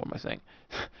 what am I saying?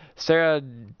 Sarah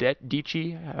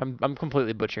Dici. I'm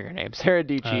completely butchering her name. Sarah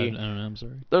Dici. I don't know. I'm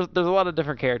sorry. There's a lot of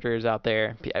different characters out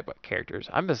there. Characters.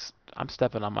 I'm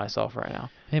stepping on myself right now.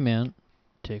 Hey man,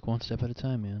 take one step at a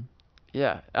time, man.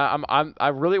 Yeah. I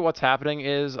really, what's happening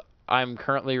is I'm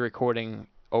currently recording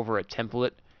over a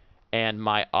template, and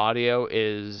my audio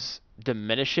is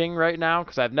diminishing right now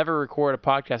because I've never recorded a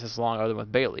podcast this long other than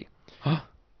with Bailey.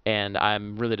 And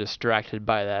I'm really distracted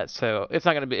by that. So it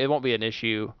won't be an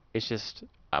issue. It's just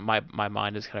my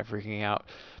mind is kind of freaking out.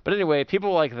 But anyway,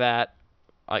 people like that,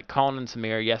 like Colin and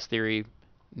Samir, Yes Theory,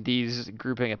 these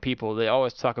grouping of people, they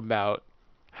always talk about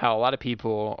how a lot of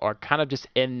people are kind of just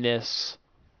in this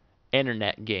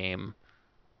internet game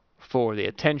for the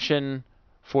attention,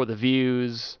 for the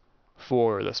views,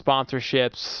 for the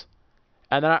sponsorships,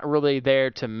 and they're not really there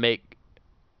to make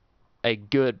a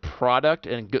good product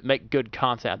and make good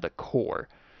content at the core.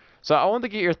 So I want to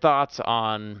get your thoughts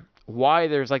on why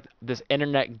there's like this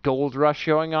internet gold rush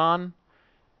going on,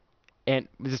 and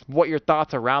just what your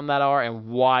thoughts around that are and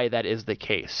why that is the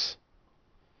case.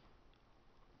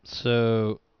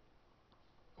 So,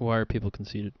 why are people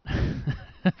conceited?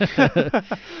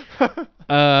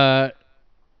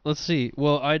 Let's see.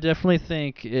 Well, I definitely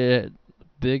think a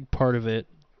big part of it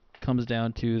comes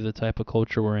down to the type of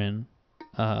culture we're in.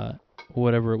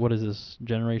 What is this,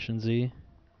 Generation Z?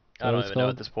 I don't even know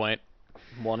at this point.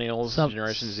 Millennials,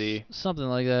 Generation Z. Something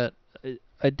like that.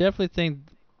 I definitely think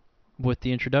with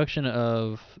the introduction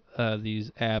of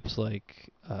these apps like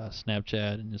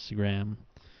Snapchat and Instagram,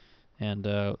 and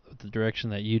the direction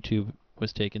that YouTube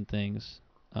was taking things,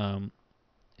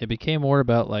 it became more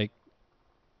about like,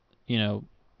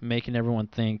 making everyone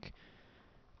think,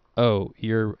 oh,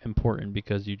 you're important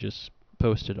because you just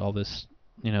posted all this,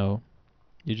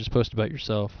 you just post about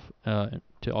yourself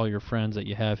to all your friends that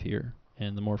you have here.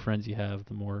 And the more friends you have,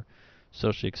 the more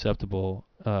socially acceptable,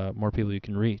 more people you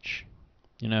can reach,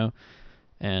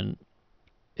 And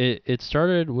it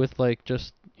started with like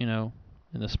just, in a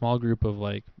small group of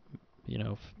like,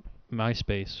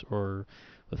 MySpace or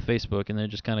with Facebook, and then it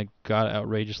just kind of got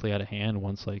outrageously out of hand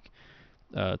once like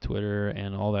Twitter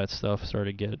and all that stuff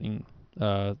started getting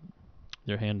their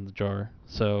hand in the jar.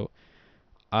 So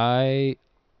I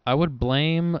would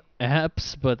blame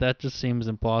apps, but that just seems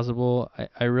implausible.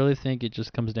 I really think it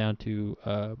just comes down to,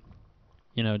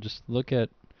 just look at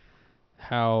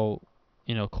how,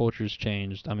 culture's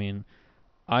changed. I mean,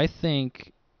 I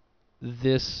think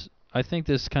I think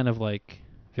this kind of like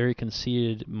very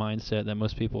conceited mindset that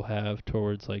most people have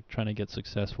towards like trying to get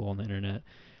successful on the internet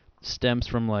stems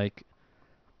from like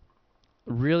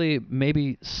really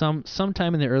maybe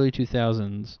sometime in the early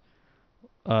 2000s,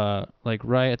 like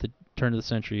right at the turn of the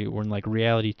century when like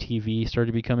reality TV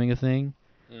started becoming a thing.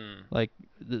 Like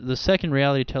the second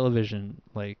reality television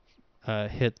like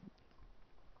hit,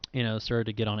 started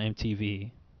to get on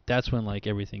MTV. That's when like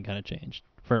everything kind of changed,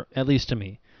 for at least to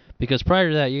me, because prior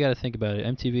to that, you got to think about it.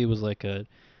 MTV was like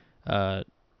uh,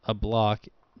 a block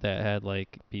that had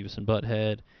like Beavis and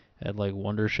Butthead, had like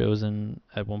Wonder shows in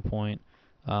at one point.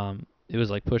 It was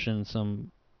like pushing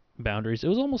some boundaries. It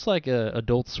was almost like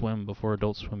Adult Swim before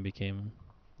Adult Swim became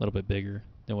a little bit bigger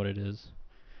than what it is.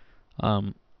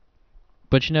 Um,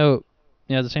 but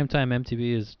at the same time,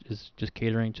 MTV is just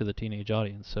catering to the teenage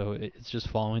audience, so it's just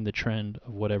following the trend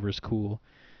of whatever's cool.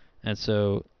 And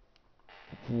so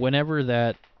whenever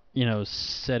that, that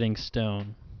stepping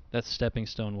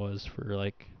stone was for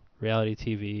like reality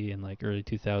TV and like early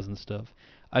 2000s stuff,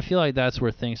 I feel like that's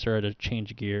where things started to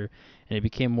change gear, and it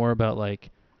became more about like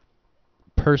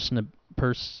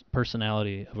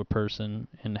personality of a person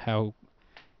and how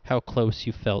close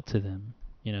you felt to them,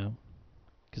 you know.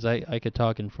 Because I could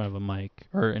talk in front of a mic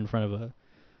or in front of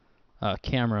a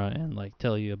camera and like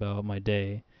tell you about my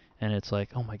day, and it's like,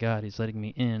 oh my God, he's letting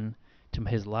me in to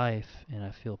his life, and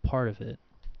I feel part of it.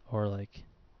 Or like,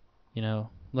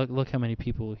 look how many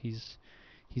people he's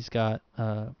got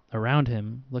around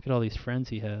him. Look at all these friends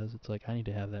he has. It's like I need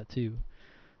to have that too.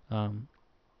 And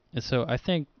so I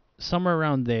think somewhere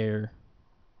around there,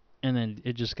 and then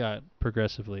it just got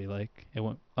progressively like it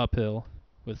went uphill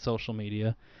with social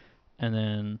media, and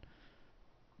then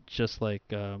just like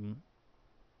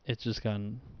it's just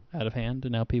gotten out of hand,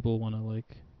 and now people want to like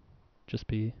just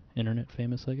be internet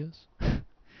famous, I guess.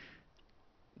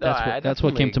 That's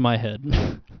what came to my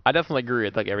head. I definitely agree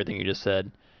with like everything you just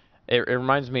said. It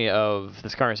reminds me of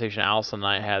this conversation Allison and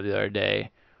I had the other day,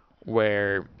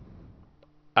 where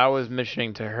I was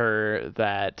mentioning to her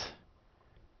that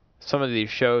some of these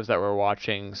shows that we're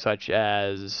watching, such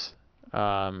as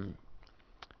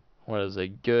what is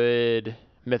it, Good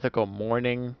Mythical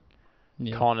Morning,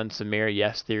 Yeah. Colin and Samir,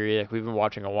 Yes Theory, like we've been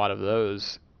watching a lot of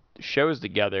those shows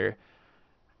together,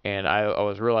 and I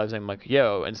was realizing like,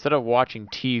 yo, instead of watching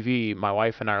TV, my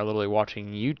wife and I are literally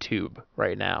watching YouTube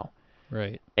right now.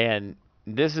 Right. And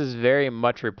this is very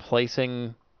much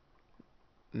replacing,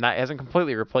 not hasn't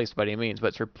completely replaced by any means, but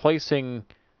it's replacing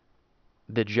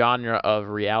the genre of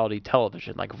reality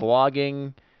television, like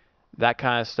vlogging, that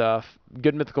kind of stuff.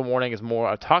 Good Mythical Morning is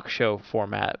more a talk show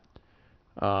format,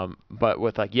 but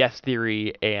with like Yes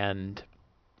Theory and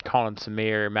Colin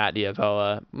Samir, Matt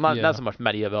Diavella, not so much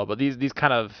Matt Diavella, but these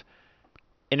kind of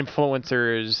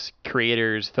influencers,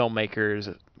 creators,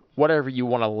 filmmakers, whatever you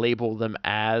want to label them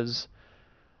as.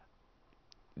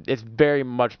 It's very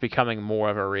much becoming more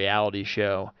of a reality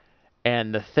show.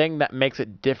 And the thing that makes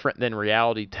it different than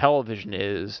reality television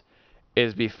is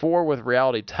before with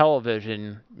reality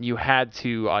television, you had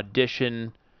to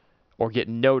audition or get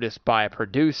noticed by a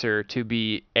producer to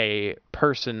be a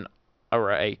person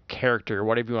or a character,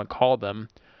 whatever you want to call them,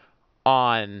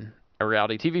 on a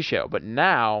reality TV show. But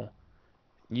now,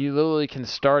 you literally can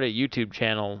start a YouTube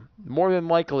channel more than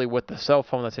likely with the cell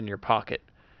phone that's in your pocket.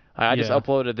 I just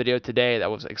uploaded a video today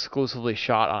that was exclusively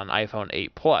shot on an iPhone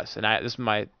 8 Plus, and this is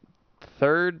my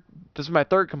third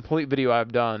complete video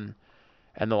I've done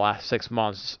in the last 6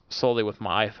 months solely with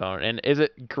my iPhone. And is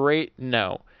it great?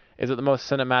 No. Is it the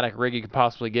most cinematic rig you could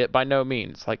possibly get? By no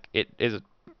means. Like, it is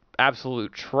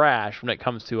absolute trash when it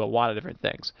comes to a lot of different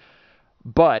things.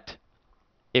 But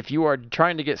if you are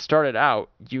trying to get started out,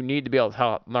 you need to be able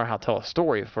to learn how to tell a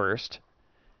story first.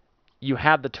 You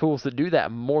have the tools to do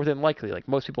that more than likely. Like,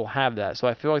 most people have that. So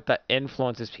I feel like that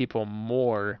influences people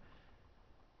more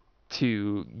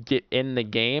to get in the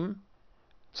game.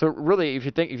 So really, if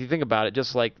you think about it,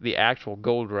 just like the actual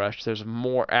gold rush, there's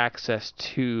more access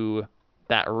to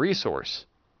that resource.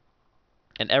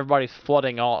 And everybody's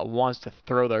flooding all at once to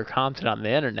throw their content on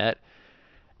the internet.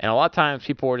 And a lot of times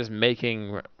people are just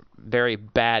making very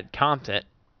bad content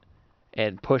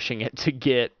and pushing it to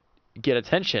get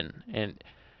attention. And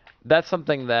that's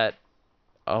something that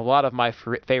a lot of my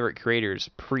favorite creators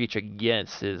preach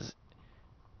against is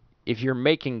if you're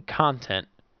making content,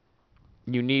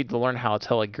 you need to learn how to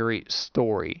tell a great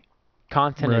story.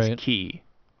 Content is key.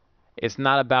 It's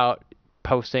not about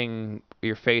posting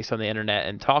your face on the internet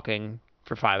and talking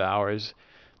for 5 hours.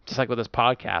 Just like with this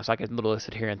podcast, I could literally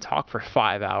sit here and talk for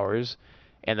 5 hours,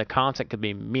 and the content could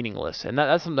be meaningless. And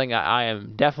that's something I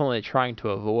am definitely trying to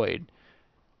avoid,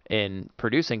 in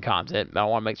producing content. I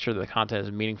want to make sure that the content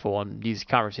is meaningful and these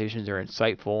conversations are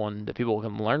insightful and that people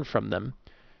can learn from them.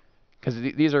 Because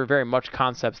these are very much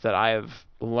concepts that I have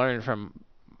learned from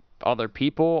other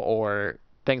people or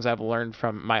things I've learned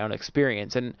from my own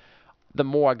experience. And the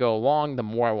more I go along, the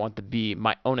more I want to be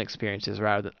my own experiences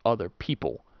rather than other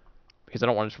people, because I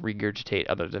don't want to regurgitate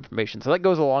others' information. So that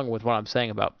goes along with what I'm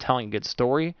saying about telling a good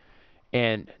story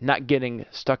and not getting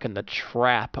stuck in the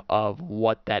trap of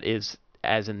what that is,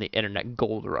 as in the internet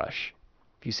gold rush.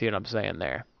 If you see what I'm saying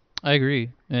there. I agree,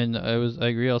 and I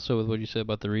agree also with what you said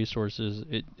about the resources.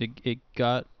 It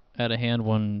got out of hand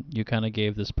when you kind of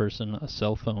gave this person a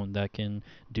cell phone that can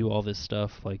do all this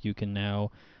stuff. Like you can now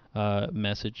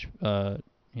message,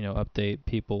 update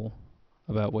people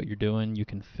about what you're doing. You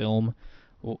can film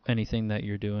anything that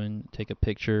you're doing, take a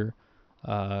picture.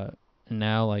 And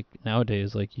now, like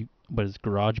nowadays, like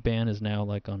GarageBand is now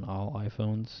like on all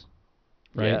iPhones,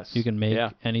 right? Yes. You can make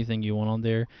anything you want on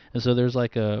there, and so there's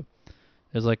like a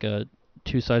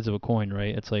two sides of a coin,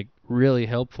 right? It's like really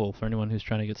helpful for anyone who's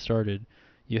trying to get started.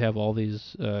 You have all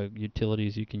these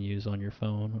utilities you can use on your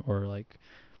phone or like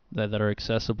that are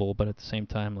accessible, but at the same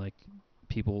time, like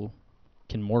people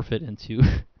can morph it into,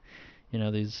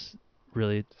 these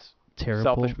really terrible,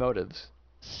 selfish motives,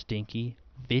 stinky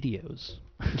videos.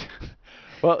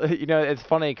 Well, it's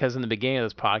funny because in the beginning of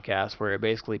this podcast, we're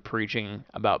basically preaching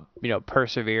about,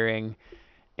 persevering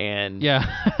and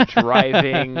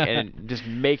driving and just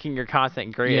making your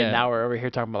content great. Yeah. And now we're over here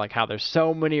talking about like how there's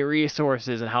so many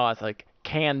resources and how it's like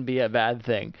can be a bad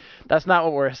thing. That's not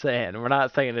what we're saying. We're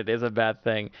not saying it is a bad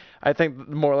thing. I think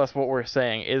more or less what we're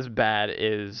saying is bad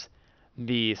is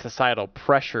the societal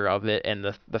pressure of it and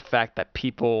the fact that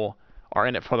people are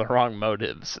in it for the wrong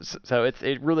motives. So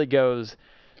it really goes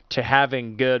to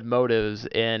having good motives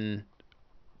in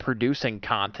producing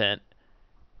content.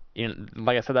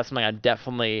 Like I said, that's something I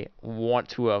definitely want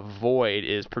to avoid,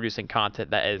 is producing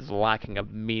content that is lacking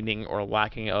of meaning or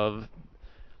lacking of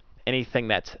anything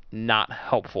that's not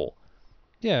helpful.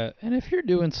 Yeah, and if you're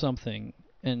doing something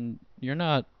and you're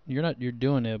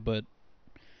doing it, but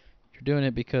you're doing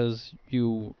it because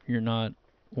you're not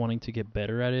wanting to get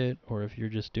better at it, or if you're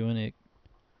just doing it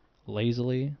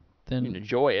lazily, then you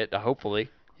enjoy it, hopefully.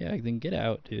 Yeah, then get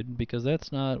out, dude, because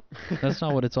that's not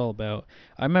what it's all about.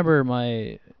 I remember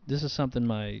this is something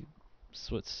my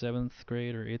 7th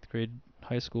grade or 8th grade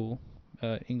high school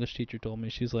English teacher told me.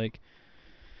 She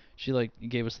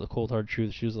gave us the cold hard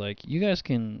truth. She was like, "You guys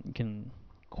can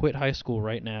quit high school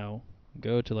right now,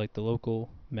 go to like the local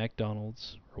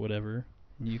McDonald's or whatever.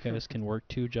 And you guys can work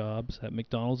 2 jobs at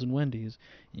McDonald's and Wendy's.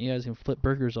 And you guys can flip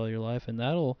burgers all your life, and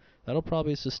that'll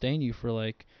probably sustain you for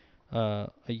like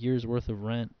a year's worth of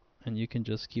rent, and you can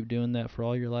just keep doing that for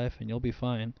all your life, and you'll be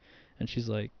fine." And she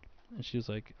was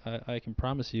like, I can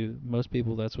promise you, most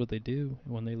people, that's what they do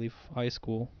when they leave high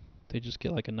school. They just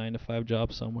get like a 9-to-5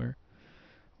 job somewhere.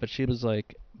 But she was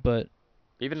like, but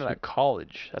even at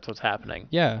college, that's what's happening.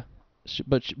 Yeah,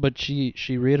 but she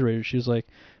reiterated. She was like,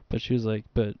 but you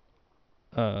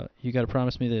got to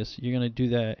promise me this. You're gonna do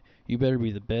that. You better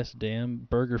be the best damn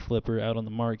burger flipper out on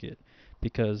the market,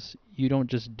 because you don't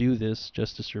just do this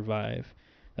just to survive.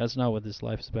 That's not what this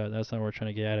life is about. That's not what we're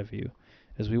trying to get out of you.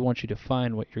 Is we want you to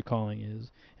find what your calling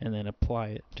is and then apply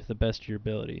it to the best of your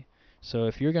ability. So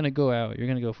if you're going to go out, you're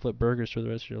going to go flip burgers for the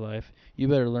rest of your life, you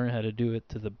better learn how to do it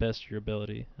to the best of your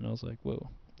ability. And I was like, whoa,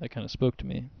 that kind of spoke to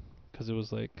me, because it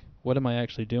was like, what am I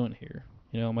actually doing here?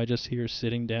 Am I just here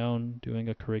sitting down doing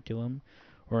a curriculum,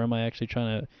 or am I actually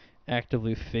trying to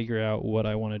actively figure out what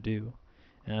I want to do?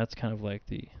 And that's kind of like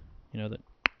the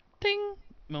ding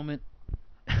moment.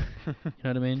 You know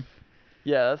what I mean?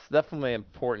 Yeah, that's definitely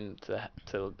important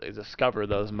to discover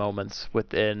those moments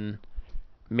within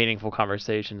meaningful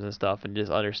conversations and stuff, and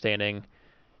just understanding,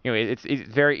 it's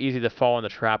very easy to fall in the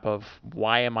trap of,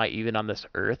 why am I even on this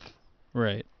earth?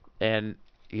 Right. And,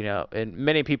 and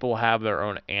many people have their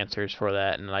own answers for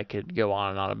that, and I could go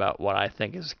on and on about what I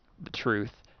think is the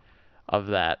truth of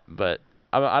that, but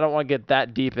I don't want to get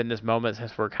that deep in this moment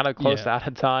since we're kind of close out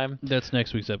of time. That's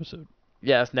next week's episode.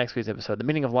 Yeah, that's next week's episode, The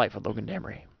Meaning of Life with Logan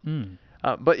Damery. Mm.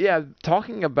 But yeah, I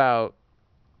kind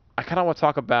of want to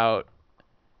talk about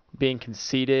being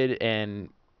conceited and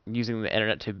using the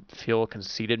internet to fuel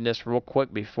conceitedness real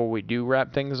quick before we do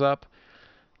wrap things up.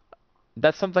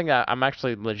 That's something that I'm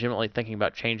actually legitimately thinking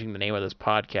about changing the name of this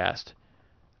podcast.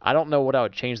 I don't know what I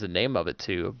would change the name of it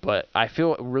to, but I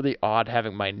feel really odd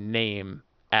having my name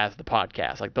as the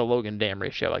podcast, like the Logan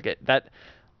Damery Show. Like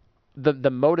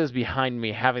the motives behind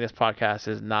me having this podcast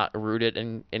is not rooted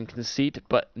in conceit,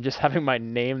 but just having my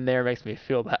name there makes me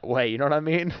feel that way. You know what I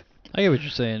mean? I get what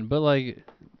you're saying, but like,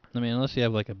 I mean, unless you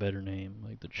have like a better name,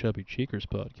 like the Chubby Cheekers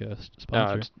podcast Oh,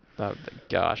 sponsor.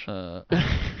 gosh. I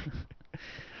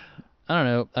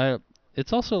don't know.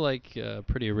 It's also like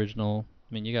pretty original.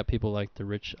 I mean, you got people like the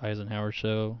Rich Eisenhower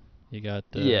Show. You got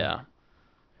Yeah.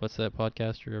 what's that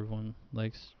podcaster everyone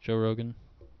likes? Joe Rogan.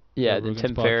 Yeah, Joe then Rogan's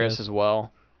Tim Ferriss podcast. as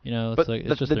well. You know, it's But like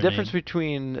the it's just the their difference name.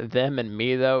 between them and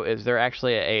me though is they're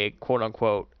actually a quote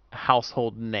unquote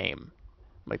household name.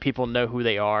 Like people know who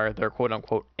they are. They're quote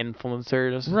unquote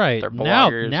influencers. Right. They're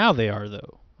bloggers. Now they are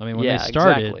though. I mean, when they Yeah,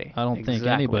 started, exactly. I don't think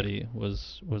Exactly. anybody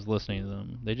was listening to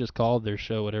them. They just called their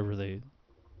show whatever they.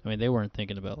 I mean, they weren't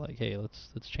thinking about like, hey, let's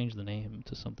change the name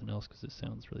to something else because it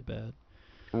sounds really bad.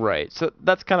 Right. So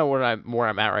that's kind of where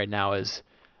I'm at right now is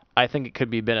I think it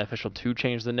could be beneficial to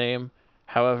change the name.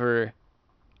 However,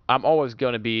 I'm always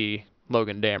going to be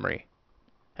Logan Damry.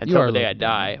 Until the day I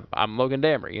die, I'm Logan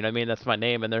Damry. You know what I mean? That's my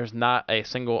name, and there's not a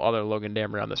single other Logan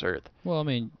Damry on this earth. Well, I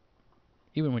mean,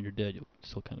 even when you're dead, you'll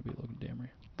still kind of be Logan Damry.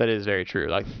 That is very true.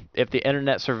 Like, if the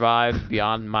internet survived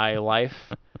beyond my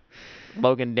life,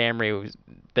 Logan Damry,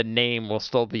 the name will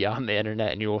still be on the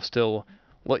internet, and you will still,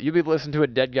 you'll be listening to a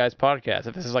dead guy's podcast.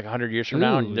 If this is like 100 years from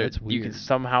now, and that's you can weird.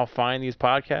 somehow find these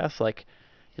podcasts, like,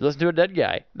 you listen to a dead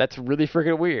guy. That's really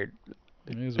freaking weird.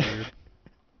 It is weird.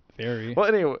 Very.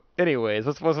 Well, anyways,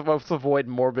 let's avoid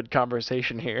morbid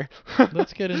conversation here.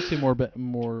 Let's get into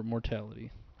more mortality.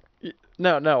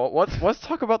 No. Let's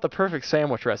talk about the perfect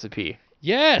sandwich recipe.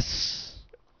 Yes.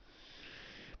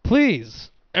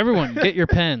 Please, everyone, get your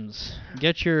pens.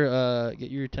 Get your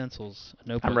utensils. A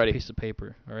notebook, I'm ready. A piece of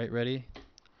paper. All right, ready?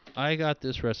 I got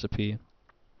this recipe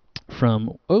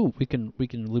from. Oh, we can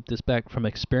loop this back from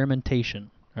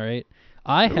experimentation. All right.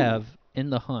 I have in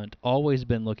the hunt always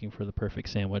been looking for the perfect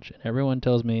sandwich, and everyone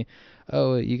tells me,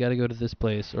 oh, you got to go to this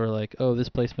place, or like, oh, this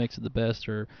place makes it the best,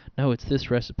 or no, it's this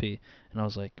recipe. And I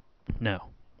was like, no.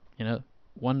 You know,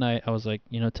 one night I was like,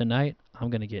 you know, tonight I'm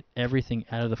going to get everything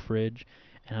out of the fridge,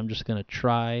 and I'm just going to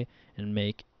try and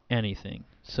make anything.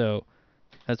 So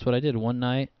that's what I did. One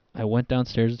night I went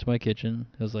downstairs into my kitchen.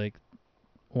 It was like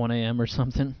 1 a.m. or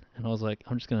something, and I was like,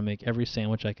 I'm just going to make every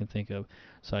sandwich I can think of.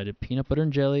 So I did peanut butter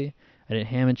and jelly. I did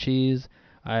ham and cheese.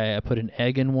 I put an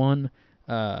egg in one.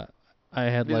 I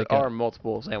had These like are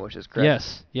multiple sandwiches,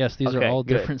 correct? Yes, these are Okay, all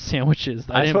good. different sandwiches.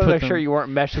 I just didn't want to put make sure them- you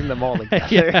weren't meshing them all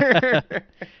together.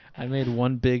 I made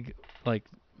one big like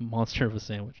monster of a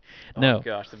sandwich. No, Oh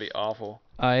gosh, that'd be awful.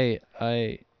 I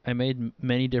made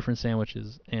many different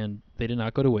sandwiches, and they did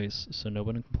not go to waste, so no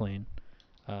one can complain.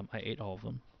 I ate all of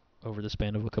them over the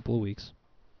span of a couple of weeks.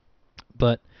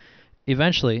 But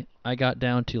eventually, I got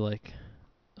down to like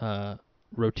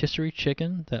rotisserie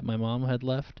chicken that my mom had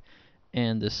left,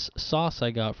 and this sauce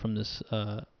I got from this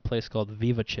place called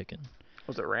Viva Chicken.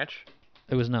 Was it ranch?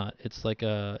 It was not. It's like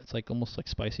almost like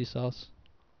spicy sauce.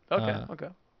 Okay.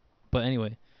 But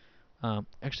anyway,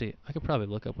 actually, I could probably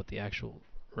look up what the actual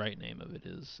right name of it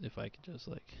is if I could just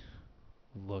like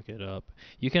look it up.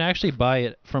 You can actually buy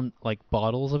it from like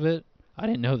bottles of it. I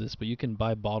didn't know this, but you can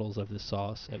buy bottles of this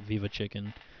sauce at Viva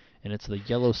Chicken, and it's the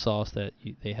yellow sauce that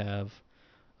they have.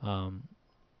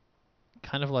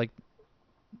 Kind of like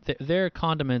their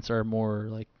condiments are more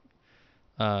like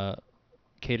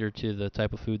catered to the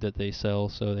type of food that they sell.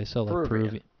 So they sell like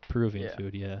Peruvian Yeah.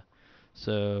 food, yeah.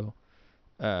 So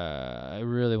I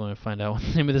really want to find out what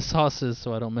the name of the sauce is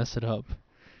so I don't mess it up.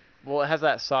 Well, it has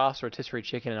that sauce, rotisserie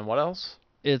chicken, and what else?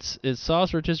 It's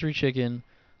sauce, rotisserie chicken,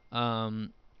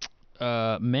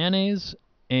 mayonnaise,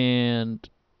 and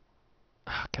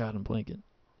God, I'm blanking.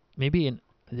 Maybe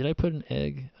did I put an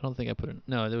egg? I don't think I put an.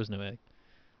 No, there was no egg.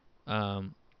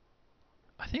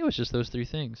 I think it was just those three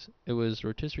things. It was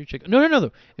rotisserie chicken.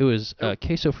 No. It was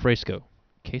queso fresco.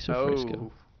 Queso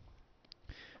fresco.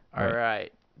 All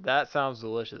right. That sounds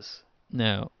delicious.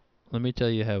 Now, let me tell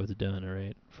you how it's done, all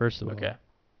right? First of all,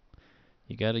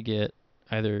 you got to get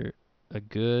either a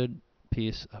good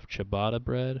piece of ciabatta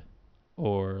bread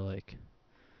or like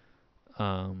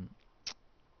what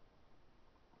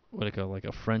do you call it, like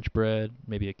a French bread,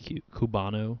 maybe a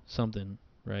cubano, something,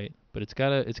 right? But it's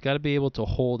gotta be able to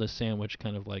hold a sandwich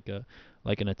kind of like an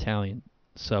Italian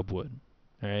sub would,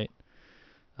 all right?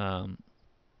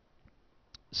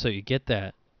 So you get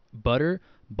that butter,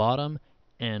 bottom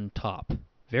and top.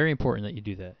 Very important that you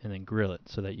do that, and then grill it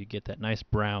so that you get that nice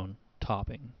brown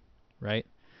topping, right?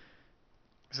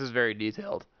 This is very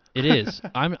detailed. It is.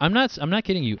 I'm not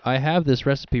kidding you. I have this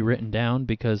recipe written down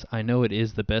because I know it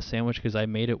is the best sandwich because I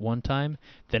made it one time.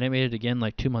 Then I made it again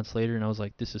like 2 months later, and I was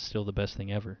like, this is still the best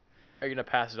thing ever. Are you gonna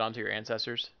pass it on to your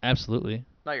ancestors? Absolutely.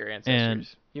 Not your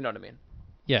ancestors. You know what I mean.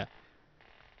 Yeah.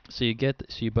 So you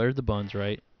butter the buns,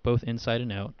 right? Both inside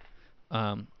and out.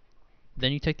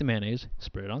 Then you take the mayonnaise,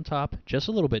 spread it on top, just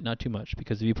a little bit, not too much,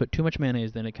 because if you put too much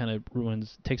mayonnaise, then it kind of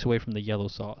takes away from the yellow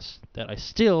sauce that I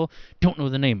still don't know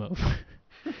the name of.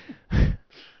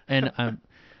 And I'm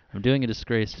doing a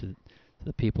disgrace to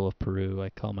the people of Peru. I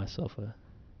call myself a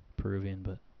Peruvian,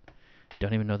 but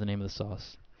don't even know the name of the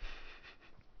sauce.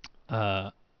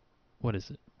 What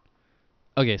is it?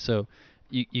 Okay, so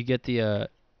you get the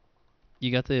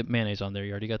you got the mayonnaise on there.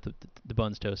 You already got the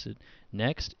buns toasted.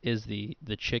 Next is the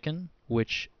chicken,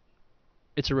 which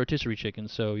it's a rotisserie chicken,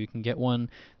 so you can get one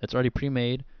that's already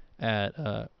pre-made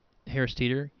at Harris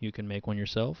Teeter. You can make one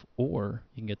yourself, or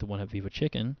you can get the one at Viva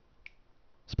Chicken.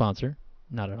 Sponsor?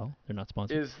 Not at all. They're not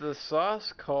sponsored. Is the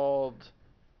sauce called?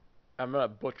 I'm gonna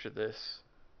butcher this.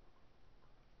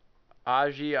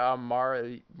 Aji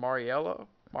Mariello?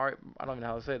 I don't even know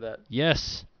how to say that.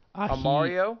 Yes.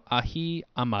 Amario? Ají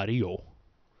amarillo.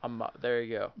 There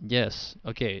you go. Yes.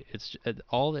 Okay. It's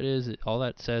all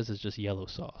that says is just yellow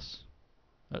sauce,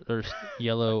 or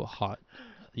yellow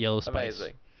spice.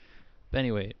 Amazing. But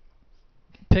anyway,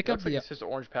 pick It up looks like it's just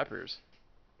orange peppers.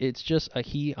 It's just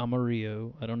ají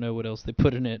amarillo. I don't know what else they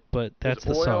put in it, but that's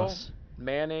There's the oil, sauce.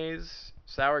 Mayonnaise,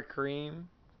 sour cream,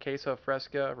 queso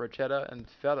fresca, roscetta, and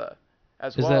feta,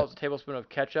 as Is well that- as a tablespoon of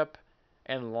ketchup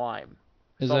and lime.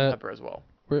 Is Salt and that- pepper as well.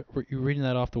 Were you reading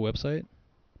that off the website?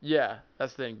 Yeah,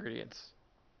 that's the ingredients.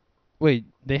 Wait,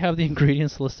 they have the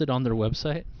ingredients listed on their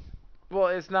website? Well,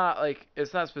 it's not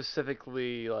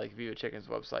specifically like Viva Chicken's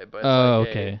website, but it's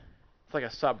Okay. it's like a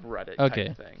subreddit Okay.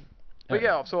 type of thing. But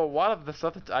yeah, so a lot of the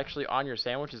stuff that's actually on your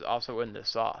sandwich is also in this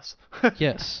sauce.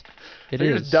 Yes, it so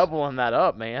you're is. just doubling that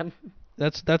up, man.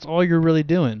 That's all you're really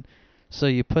doing. So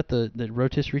you put the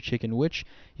rotisserie chicken, which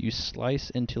you slice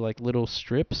into like little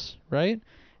strips, right?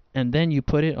 And then you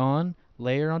put it on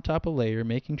layer on top of layer,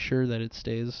 making sure that it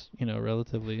stays,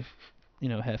 relatively,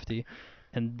 hefty.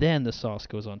 And then the sauce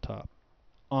goes on top.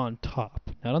 On top.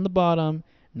 Not on the bottom,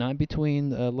 not between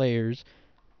the layers,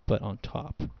 but on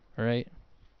top. All right?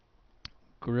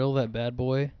 Grill that bad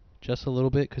boy just a little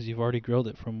bit, because you've already grilled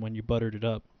it from when you buttered it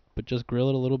up. But just grill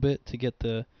it a little bit to get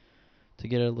it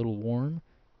a little warm.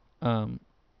 Oh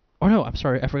no, I'm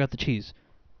sorry, I forgot the cheese.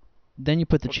 Then you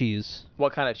put the cheese.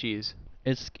 What kind of cheese?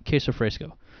 It's queso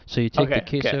fresco. So you take the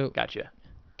queso, gotcha.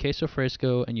 queso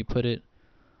fresco, and you put it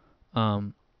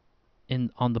on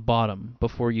the bottom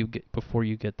before you get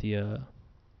the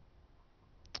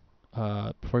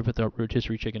before you put the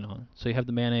rotisserie chicken on. So you have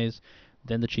the mayonnaise,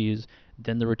 then the cheese,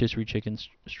 then the rotisserie chicken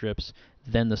strips,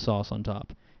 then the sauce on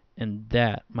top. And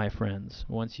that, my friends,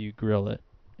 once you grill it,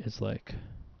 is like,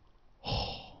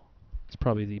 it's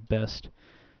probably the best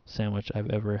sandwich I've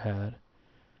ever had.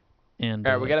 And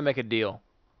All right, we got to make a deal.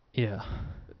 Yeah.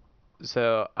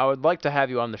 So I would like to have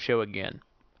you on the show again.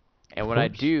 And when I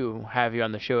do have you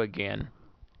on the show again,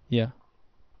 yeah,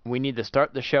 we need to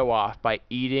start the show off by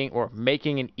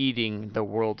making and eating the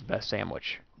world's best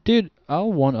sandwich. Dude,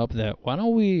 I'll one up that. Why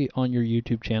don't we, on your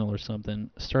YouTube channel or something,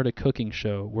 start a cooking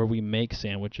show where we make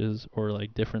sandwiches or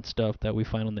like different stuff that we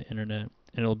find on the internet,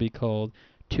 and it'll be called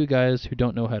Two Guys Who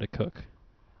Don't Know How to Cook.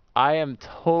 I am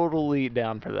totally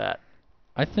down for that.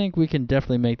 I think we can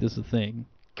definitely make this a thing.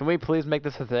 Can we please make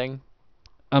this a thing?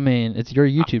 I mean, it's your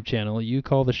YouTube channel. You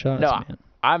call the shots, man.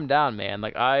 I'm down, man.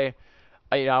 Like I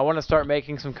want to start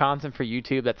making some content for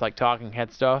YouTube that's like talking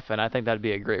head stuff, and I think that'd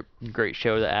be a great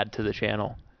show to add to the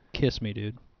channel. Kiss me,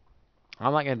 dude.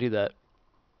 I'm not gonna do that.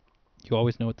 You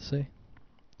always know what to say.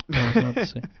 You always know what to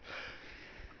say.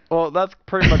 Well, that's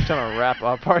pretty much gonna wrap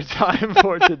up our time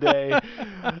for today.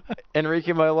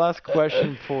 Enrique, my last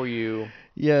question for you.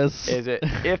 Yes. Is it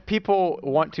if people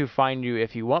want to find you,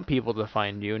 if you want people to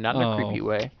find you, not in a creepy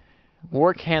way,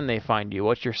 where can they find you?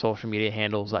 What's your social media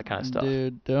handles, that kind of stuff?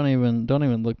 Dude, don't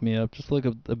even look me up. Just look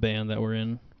up the band that we're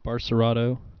in,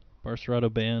 Barcerado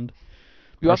Band.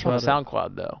 You also have a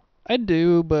SoundCloud though. I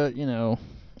do, but you don't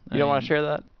want to share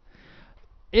that?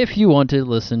 If you want to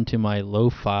listen to my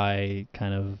lo-fi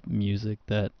kind of music,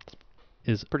 that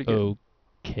is pretty good.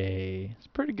 Okay. It's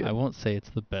pretty good. I won't say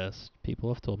it's the best.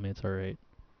 People have told me it's alright.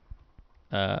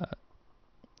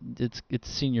 It's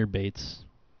Senior Bates,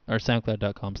 or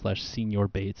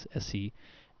SoundCloud.com/SeniorBates,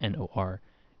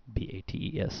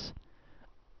 SENORBATES.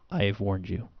 I have warned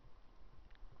you.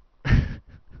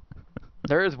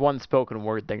 There is one spoken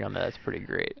word thing on that that's pretty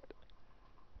great.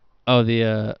 Oh,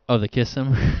 the kiss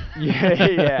him.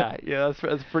 yeah. That's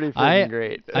pretty freaking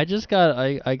great. I just got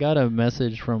I got a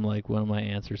message from like one of my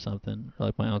aunts or something, or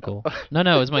like my uncle.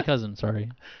 No, it's my cousin.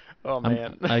 Sorry. Oh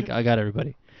man. I got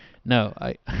everybody. No,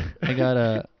 I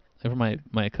got from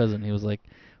my cousin. He was like,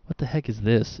 "What the heck is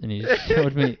this?" And he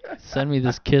showed me, sent me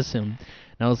this kiss him,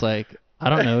 and I was like, I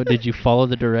don't know. Did you follow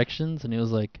the directions? And he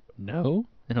was like, no.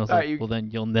 And I was like, well, then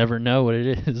you'll never know what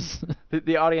it is.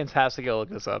 The audience has to go look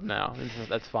this up now.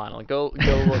 That's fine. Like, go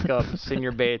look up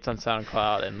Senior Bates on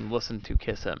SoundCloud and listen to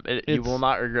Kiss Him. You will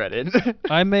not regret it.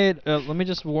 I made, let me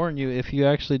just warn you, if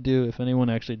anyone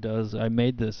actually does, I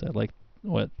made this at like,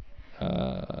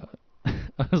 I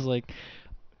was like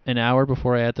an hour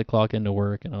before I had to clock into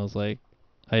work, and I was like,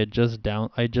 I just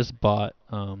bought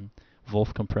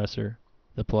Wolf Compressor,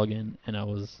 the plugin, and I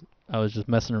was just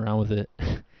messing around with it.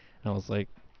 And I was like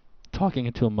talking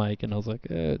into a mic, and I was like,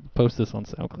 post this on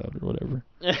SoundCloud or whatever,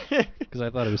 because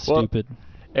I thought it was stupid.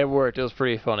 It worked. It was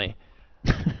pretty funny.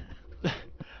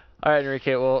 All right,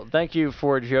 Enrique. Well, thank you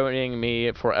for joining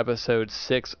me for episode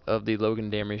 6 of the Logan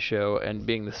Damry Show and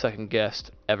being the second guest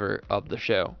ever of the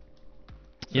show.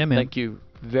 So yeah, man. Thank you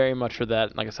very much for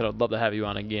that. Like I said, I'd love to have you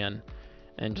on again,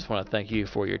 and just want to thank you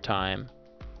for your time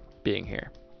being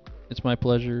here. It's my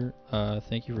pleasure.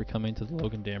 Thank you for coming to the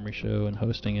Logan Damry Show and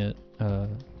hosting it.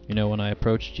 When I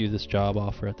approached you this job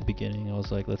offer at the beginning, I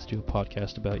was like, let's do a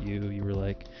podcast about you. You were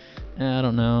like, I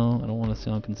don't know. I don't want to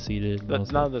sound conceited.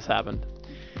 None of this happened.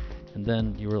 And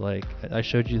then you were like, I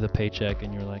showed you the paycheck,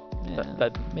 and you were like,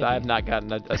 I have not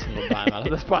gotten a single dime out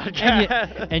of this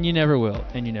podcast. and you never will.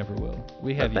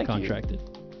 We have you contracted.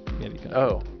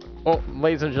 Oh. Well,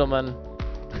 ladies and gentlemen.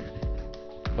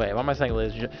 Wait, why am I saying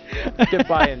ladies and gentlemen?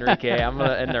 Goodbye, Enrique. I'm going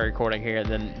to end the recording here, and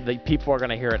then the people are going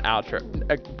to hear an outro.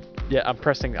 Yeah,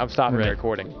 I'm stopping the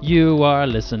recording. You are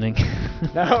listening.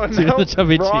 No, the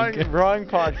Chubby wrong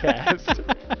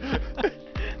podcast.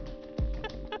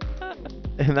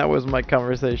 And that was my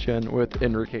conversation with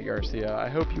Enrique Garcia. I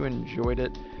hope you enjoyed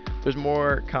it. There's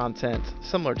more content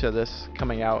similar to this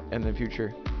coming out in the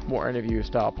future. More interview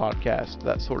style podcast,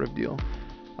 that sort of deal.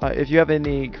 If you have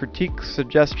any critiques,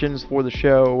 suggestions for the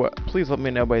show, please let me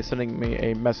know by sending me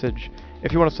a message.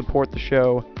 If you want to support the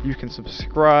show, you can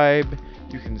subscribe,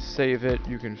 you can save it,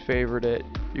 you can favorite it,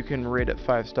 you can rate it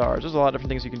 5 stars. There's a lot of different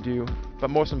things you can do, but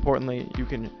most importantly, you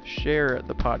can share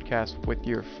the podcast with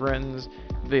your friends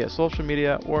via social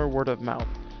media or word of mouth.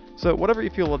 So whatever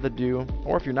you feel led to do,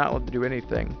 or if you're not led to do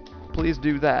anything, please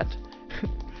do that.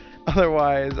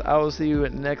 Otherwise, I will see you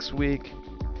next week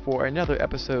for another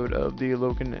episode of the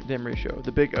Logan Damry Show,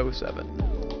 the Big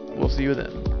 07. We'll see you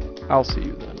then. I'll see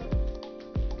you then.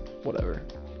 Whatever.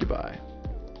 Goodbye.